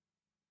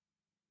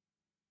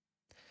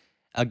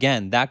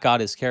 Again, that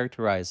God is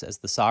characterized as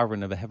the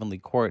sovereign of a heavenly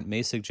court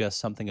may suggest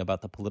something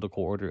about the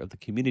political order of the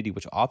community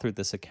which authored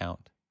this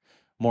account.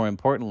 More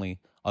importantly,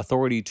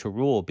 authority to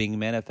rule being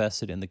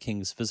manifested in the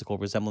king's physical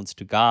resemblance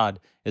to God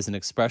is an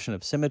expression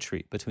of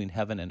symmetry between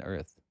heaven and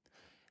earth.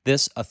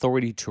 This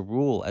authority to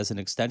rule as an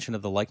extension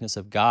of the likeness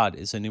of God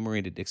is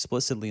enumerated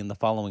explicitly in the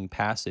following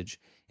passage,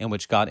 in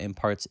which God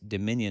imparts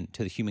dominion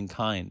to the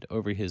humankind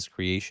over his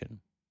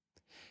creation.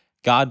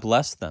 God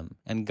blessed them,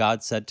 and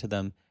God said to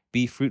them,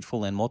 Be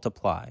fruitful and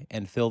multiply,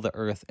 and fill the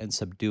earth and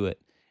subdue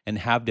it, and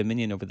have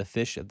dominion over the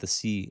fish of the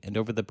sea, and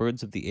over the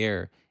birds of the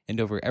air, and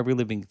over every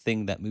living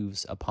thing that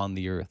moves upon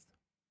the earth.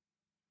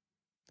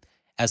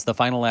 As the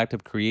final act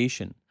of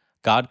creation,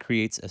 God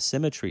creates a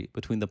symmetry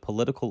between the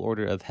political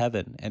order of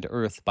heaven and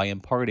earth by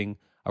imparting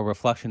a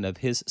reflection of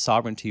his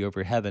sovereignty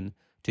over heaven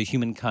to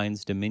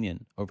humankind's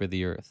dominion over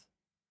the earth.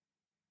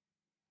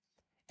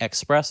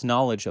 Express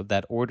knowledge of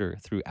that order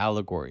through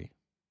allegory.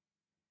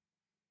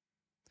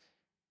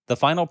 The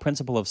final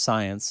principle of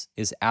science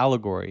is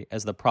allegory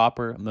as the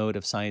proper mode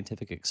of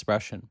scientific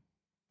expression.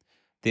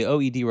 The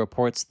OED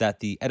reports that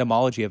the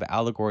etymology of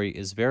allegory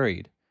is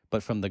varied,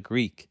 but from the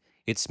Greek,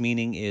 its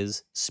meaning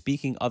is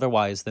speaking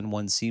otherwise than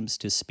one seems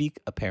to speak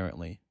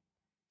apparently.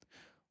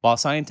 While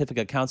scientific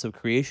accounts of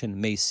creation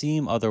may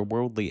seem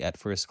otherworldly at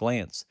first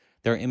glance,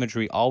 their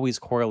imagery always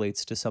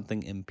correlates to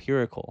something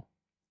empirical.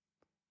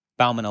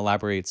 Baumann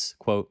elaborates,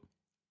 quote,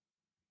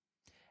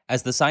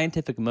 "As the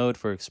scientific mode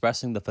for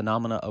expressing the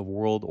phenomena of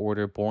world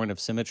order born of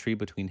symmetry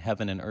between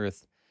heaven and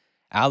earth,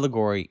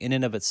 allegory in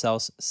and of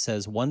itself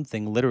says one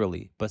thing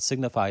literally, but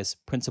signifies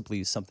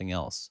principally something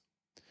else.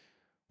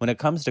 When it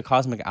comes to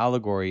cosmic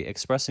allegory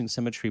expressing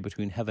symmetry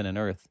between heaven and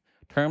earth,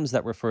 terms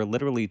that refer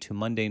literally to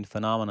mundane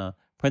phenomena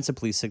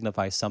principally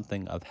signify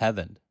something of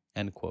heaven."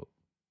 End quote.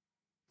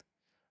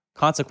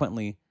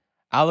 Consequently,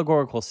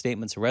 allegorical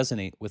statements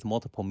resonate with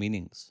multiple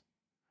meanings.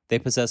 They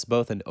possess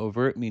both an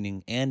overt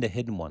meaning and a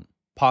hidden one,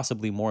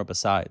 possibly more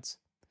besides.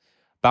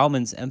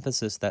 Baumann's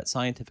emphasis that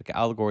scientific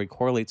allegory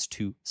correlates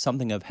to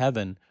something of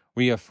heaven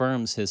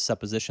reaffirms his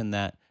supposition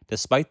that,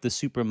 despite the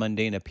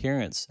supramundane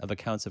appearance of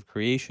accounts of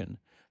creation,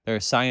 their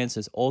science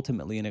is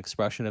ultimately an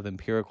expression of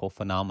empirical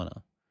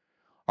phenomena.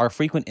 Our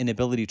frequent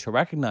inability to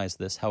recognize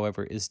this,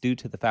 however, is due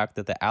to the fact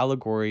that the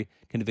allegory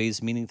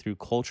conveys meaning through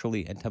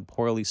culturally and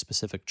temporally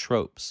specific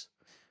tropes.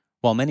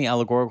 While many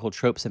allegorical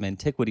tropes of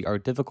antiquity are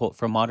difficult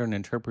for modern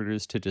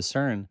interpreters to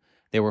discern,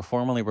 they were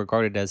formerly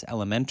regarded as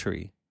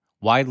elementary,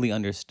 widely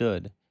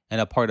understood,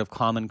 and a part of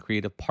common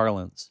creative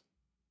parlance.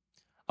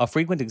 A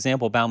frequent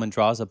example Baumann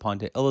draws upon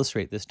to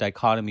illustrate this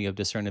dichotomy of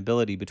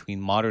discernibility between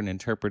modern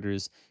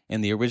interpreters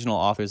and the original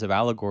authors of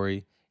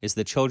allegory is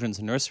the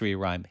children's nursery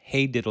rhyme,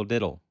 Hey Diddle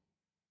Diddle.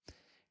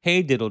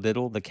 Hey diddle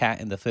diddle, the cat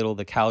and the fiddle,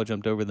 the cow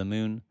jumped over the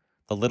moon.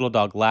 The little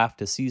dog laughed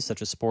to see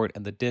such a sport,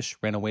 and the dish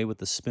ran away with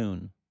the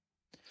spoon.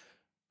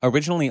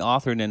 Originally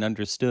authored and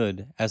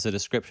understood as a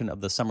description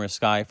of the summer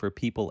sky for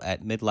people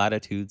at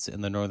mid-latitudes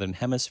in the northern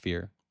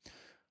hemisphere,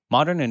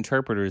 modern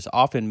interpreters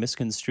often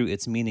misconstrue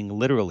its meaning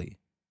literally,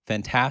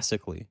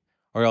 fantastically,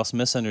 or else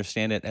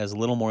misunderstand it as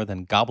little more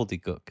than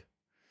gobbledygook.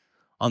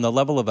 On the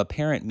level of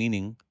apparent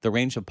meaning, the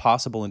range of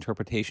possible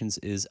interpretations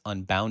is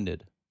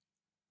unbounded.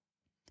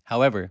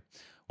 However,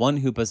 one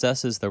who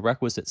possesses the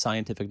requisite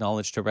scientific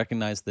knowledge to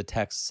recognize the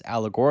text's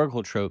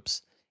allegorical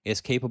tropes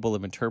is capable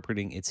of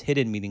interpreting its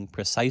hidden meaning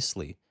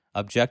precisely,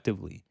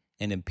 objectively,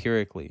 and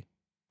empirically.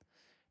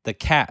 The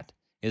cat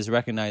is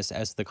recognized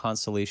as the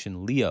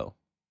constellation Leo,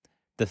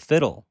 the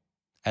fiddle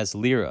as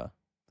Lyra,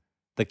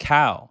 the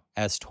cow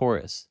as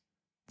Taurus,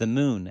 the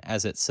moon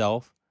as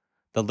itself,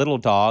 the little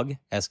dog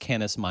as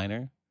Canis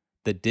Minor,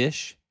 the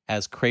dish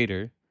as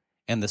Crater,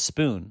 and the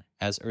spoon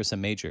as Ursa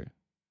Major.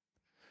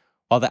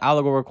 While the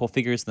allegorical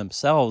figures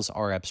themselves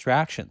are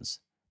abstractions,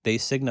 they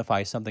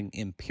signify something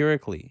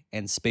empirically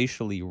and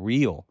spatially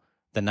real,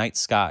 the night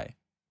sky.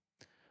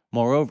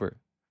 Moreover,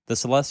 the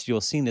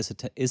celestial scene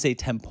is a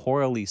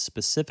temporally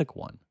specific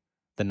one,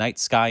 the night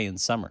sky in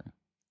summer.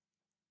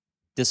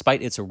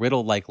 Despite its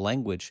riddle-like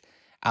language,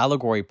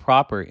 allegory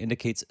proper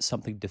indicates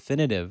something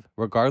definitive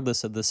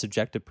regardless of the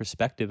subjective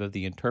perspective of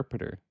the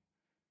interpreter.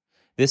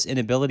 This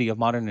inability of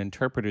modern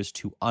interpreters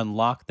to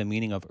unlock the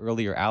meaning of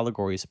earlier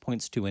allegories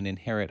points to an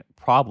inherent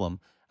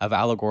problem of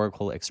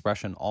allegorical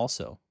expression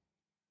also.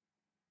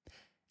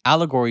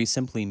 Allegory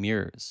simply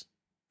mirrors.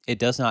 It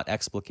does not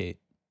explicate.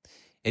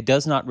 It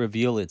does not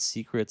reveal its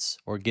secrets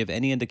or give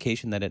any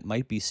indication that it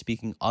might be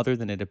speaking other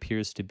than it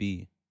appears to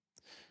be.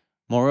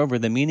 Moreover,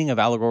 the meaning of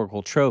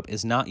allegorical trope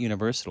is not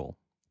universal,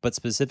 but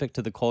specific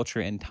to the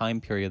culture and time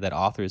period that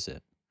authors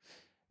it.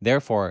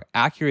 Therefore,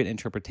 accurate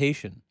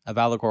interpretation of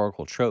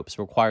allegorical tropes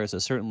requires a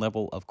certain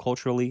level of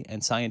culturally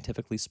and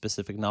scientifically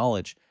specific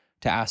knowledge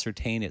to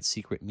ascertain its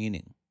secret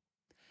meaning.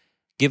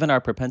 Given our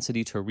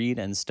propensity to read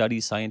and study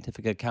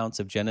scientific accounts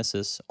of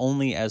Genesis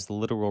only as the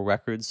literal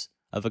records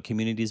of a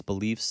community's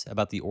beliefs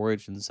about the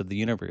origins of the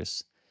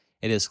universe,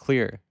 it is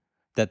clear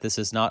that this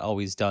is not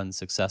always done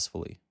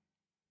successfully.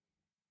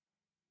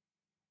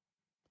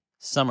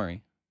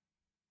 Summary.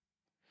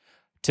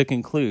 To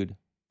conclude,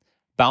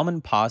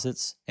 Baumann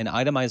posits an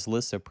itemized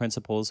list of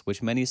principles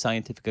which many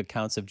scientific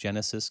accounts of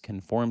Genesis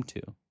conform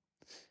to.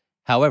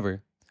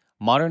 However,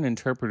 modern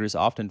interpreters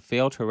often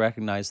fail to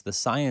recognize the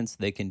science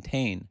they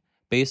contain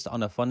based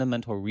on a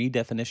fundamental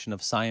redefinition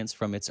of science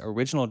from its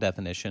original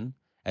definition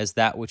as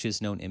that which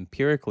is known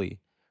empirically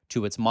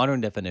to its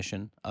modern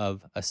definition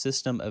of a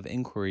system of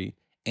inquiry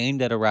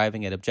aimed at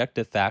arriving at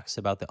objective facts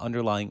about the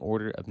underlying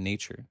order of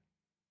nature.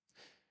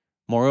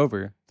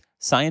 Moreover,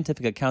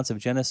 scientific accounts of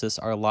Genesis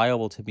are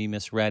liable to be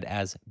misread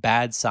as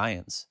bad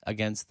science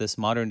against this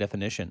modern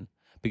definition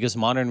because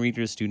modern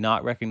readers do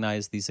not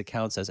recognize these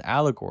accounts as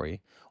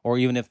allegory, or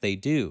even if they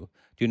do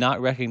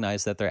not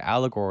recognize that their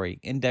allegory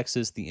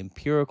indexes the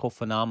empirical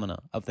phenomena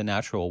of the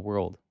natural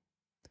world.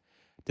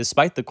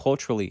 Despite the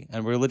culturally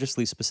and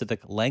religiously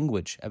specific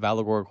language of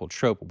allegorical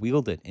trope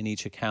wielded in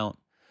each account,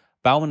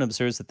 Baumann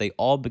observes that they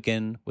all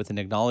begin with an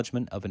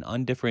acknowledgement of an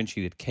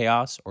undifferentiated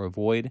chaos or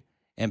void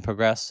and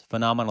progress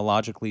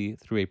phenomenologically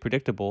through a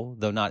predictable,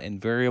 though not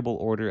invariable,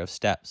 order of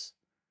steps.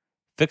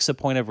 Fix a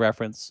point of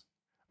reference,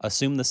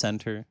 assume the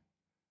center,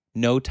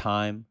 know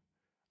time,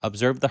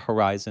 observe the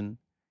horizon,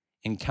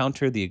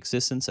 encounter the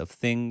existence of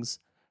things,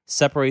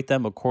 separate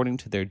them according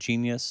to their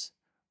genius,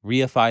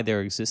 reify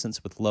their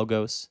existence with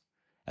logos,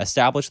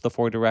 establish the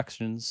four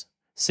directions,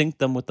 sync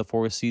them with the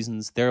four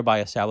seasons, thereby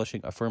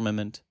establishing a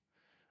firmament,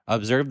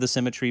 observe the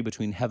symmetry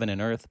between heaven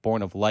and earth,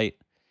 born of light,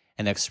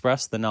 and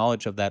express the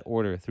knowledge of that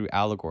order through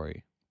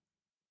allegory.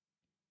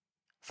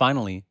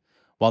 Finally,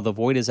 while the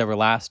void is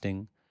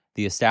everlasting,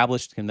 the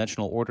established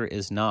conventional order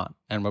is not,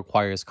 and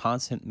requires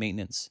constant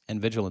maintenance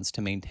and vigilance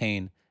to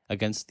maintain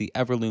against the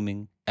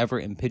ever-looming,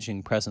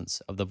 ever-impinging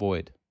presence of the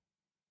void.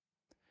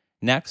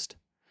 Next,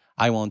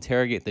 I will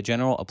interrogate the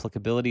general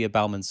applicability of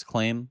Baumann's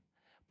claim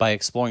by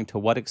exploring to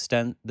what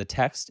extent the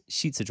text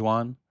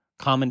Xici,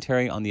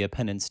 commentary on the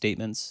appended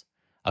statements,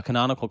 a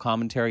canonical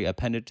commentary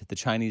appended to the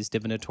Chinese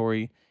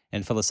divinatory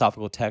and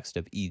philosophical text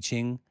of I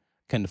Ching,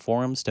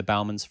 conforms to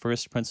Baumann's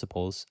first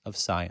principles of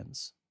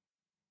science.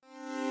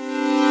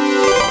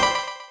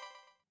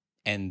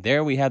 And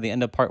there we have the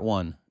end of part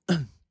one.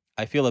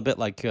 I feel a bit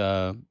like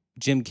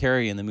Jim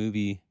Carrey in the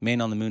movie Man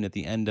on the Moon at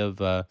the end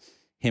of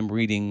him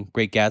reading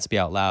Great Gatsby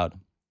out loud.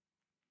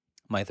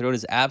 My throat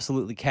is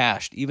absolutely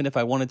cashed. Even if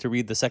I wanted to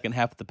read the second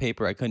half of the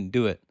paper, I couldn't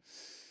do it.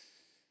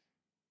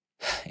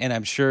 And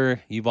I'm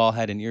sure you've all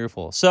had an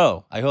earful.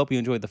 So I hope you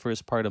enjoyed the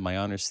first part of my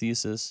honors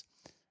thesis.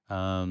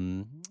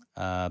 The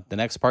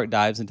next part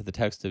dives into the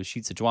text of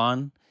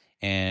Xici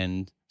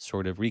and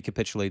sort of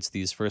recapitulates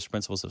these first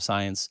principles of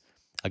science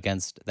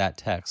against that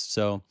text.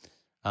 So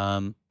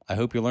I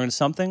hope you learned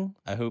something.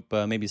 I hope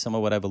maybe some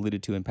of what I've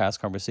alluded to in past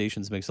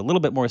conversations makes a little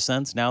bit more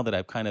sense now that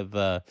I've kind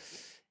of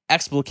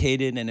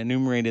explicated and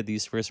enumerated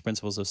these first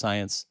principles of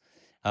science.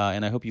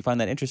 And I hope you find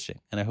that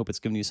interesting. And I hope it's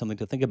given you something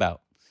to think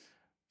about.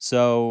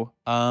 So,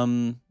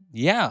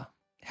 yeah,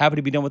 happy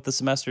to be done with the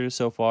semester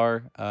so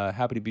far.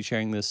 Happy to be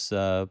sharing this,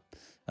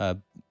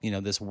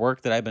 this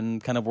work that I've been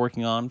kind of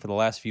working on for the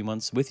last few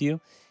months with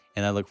you.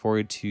 And I look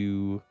forward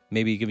to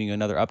maybe giving you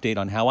another update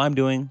on how I'm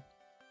doing.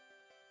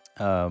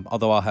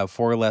 Although I'll have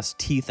 4 less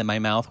teeth in my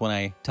mouth when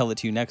I tell it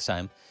to you next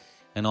time,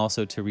 and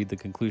also to read the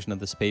conclusion of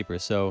this paper.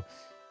 So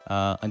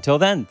until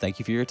then, thank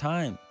you for your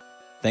time.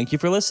 Thank you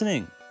for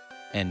listening,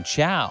 and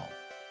ciao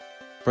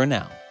for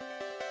now.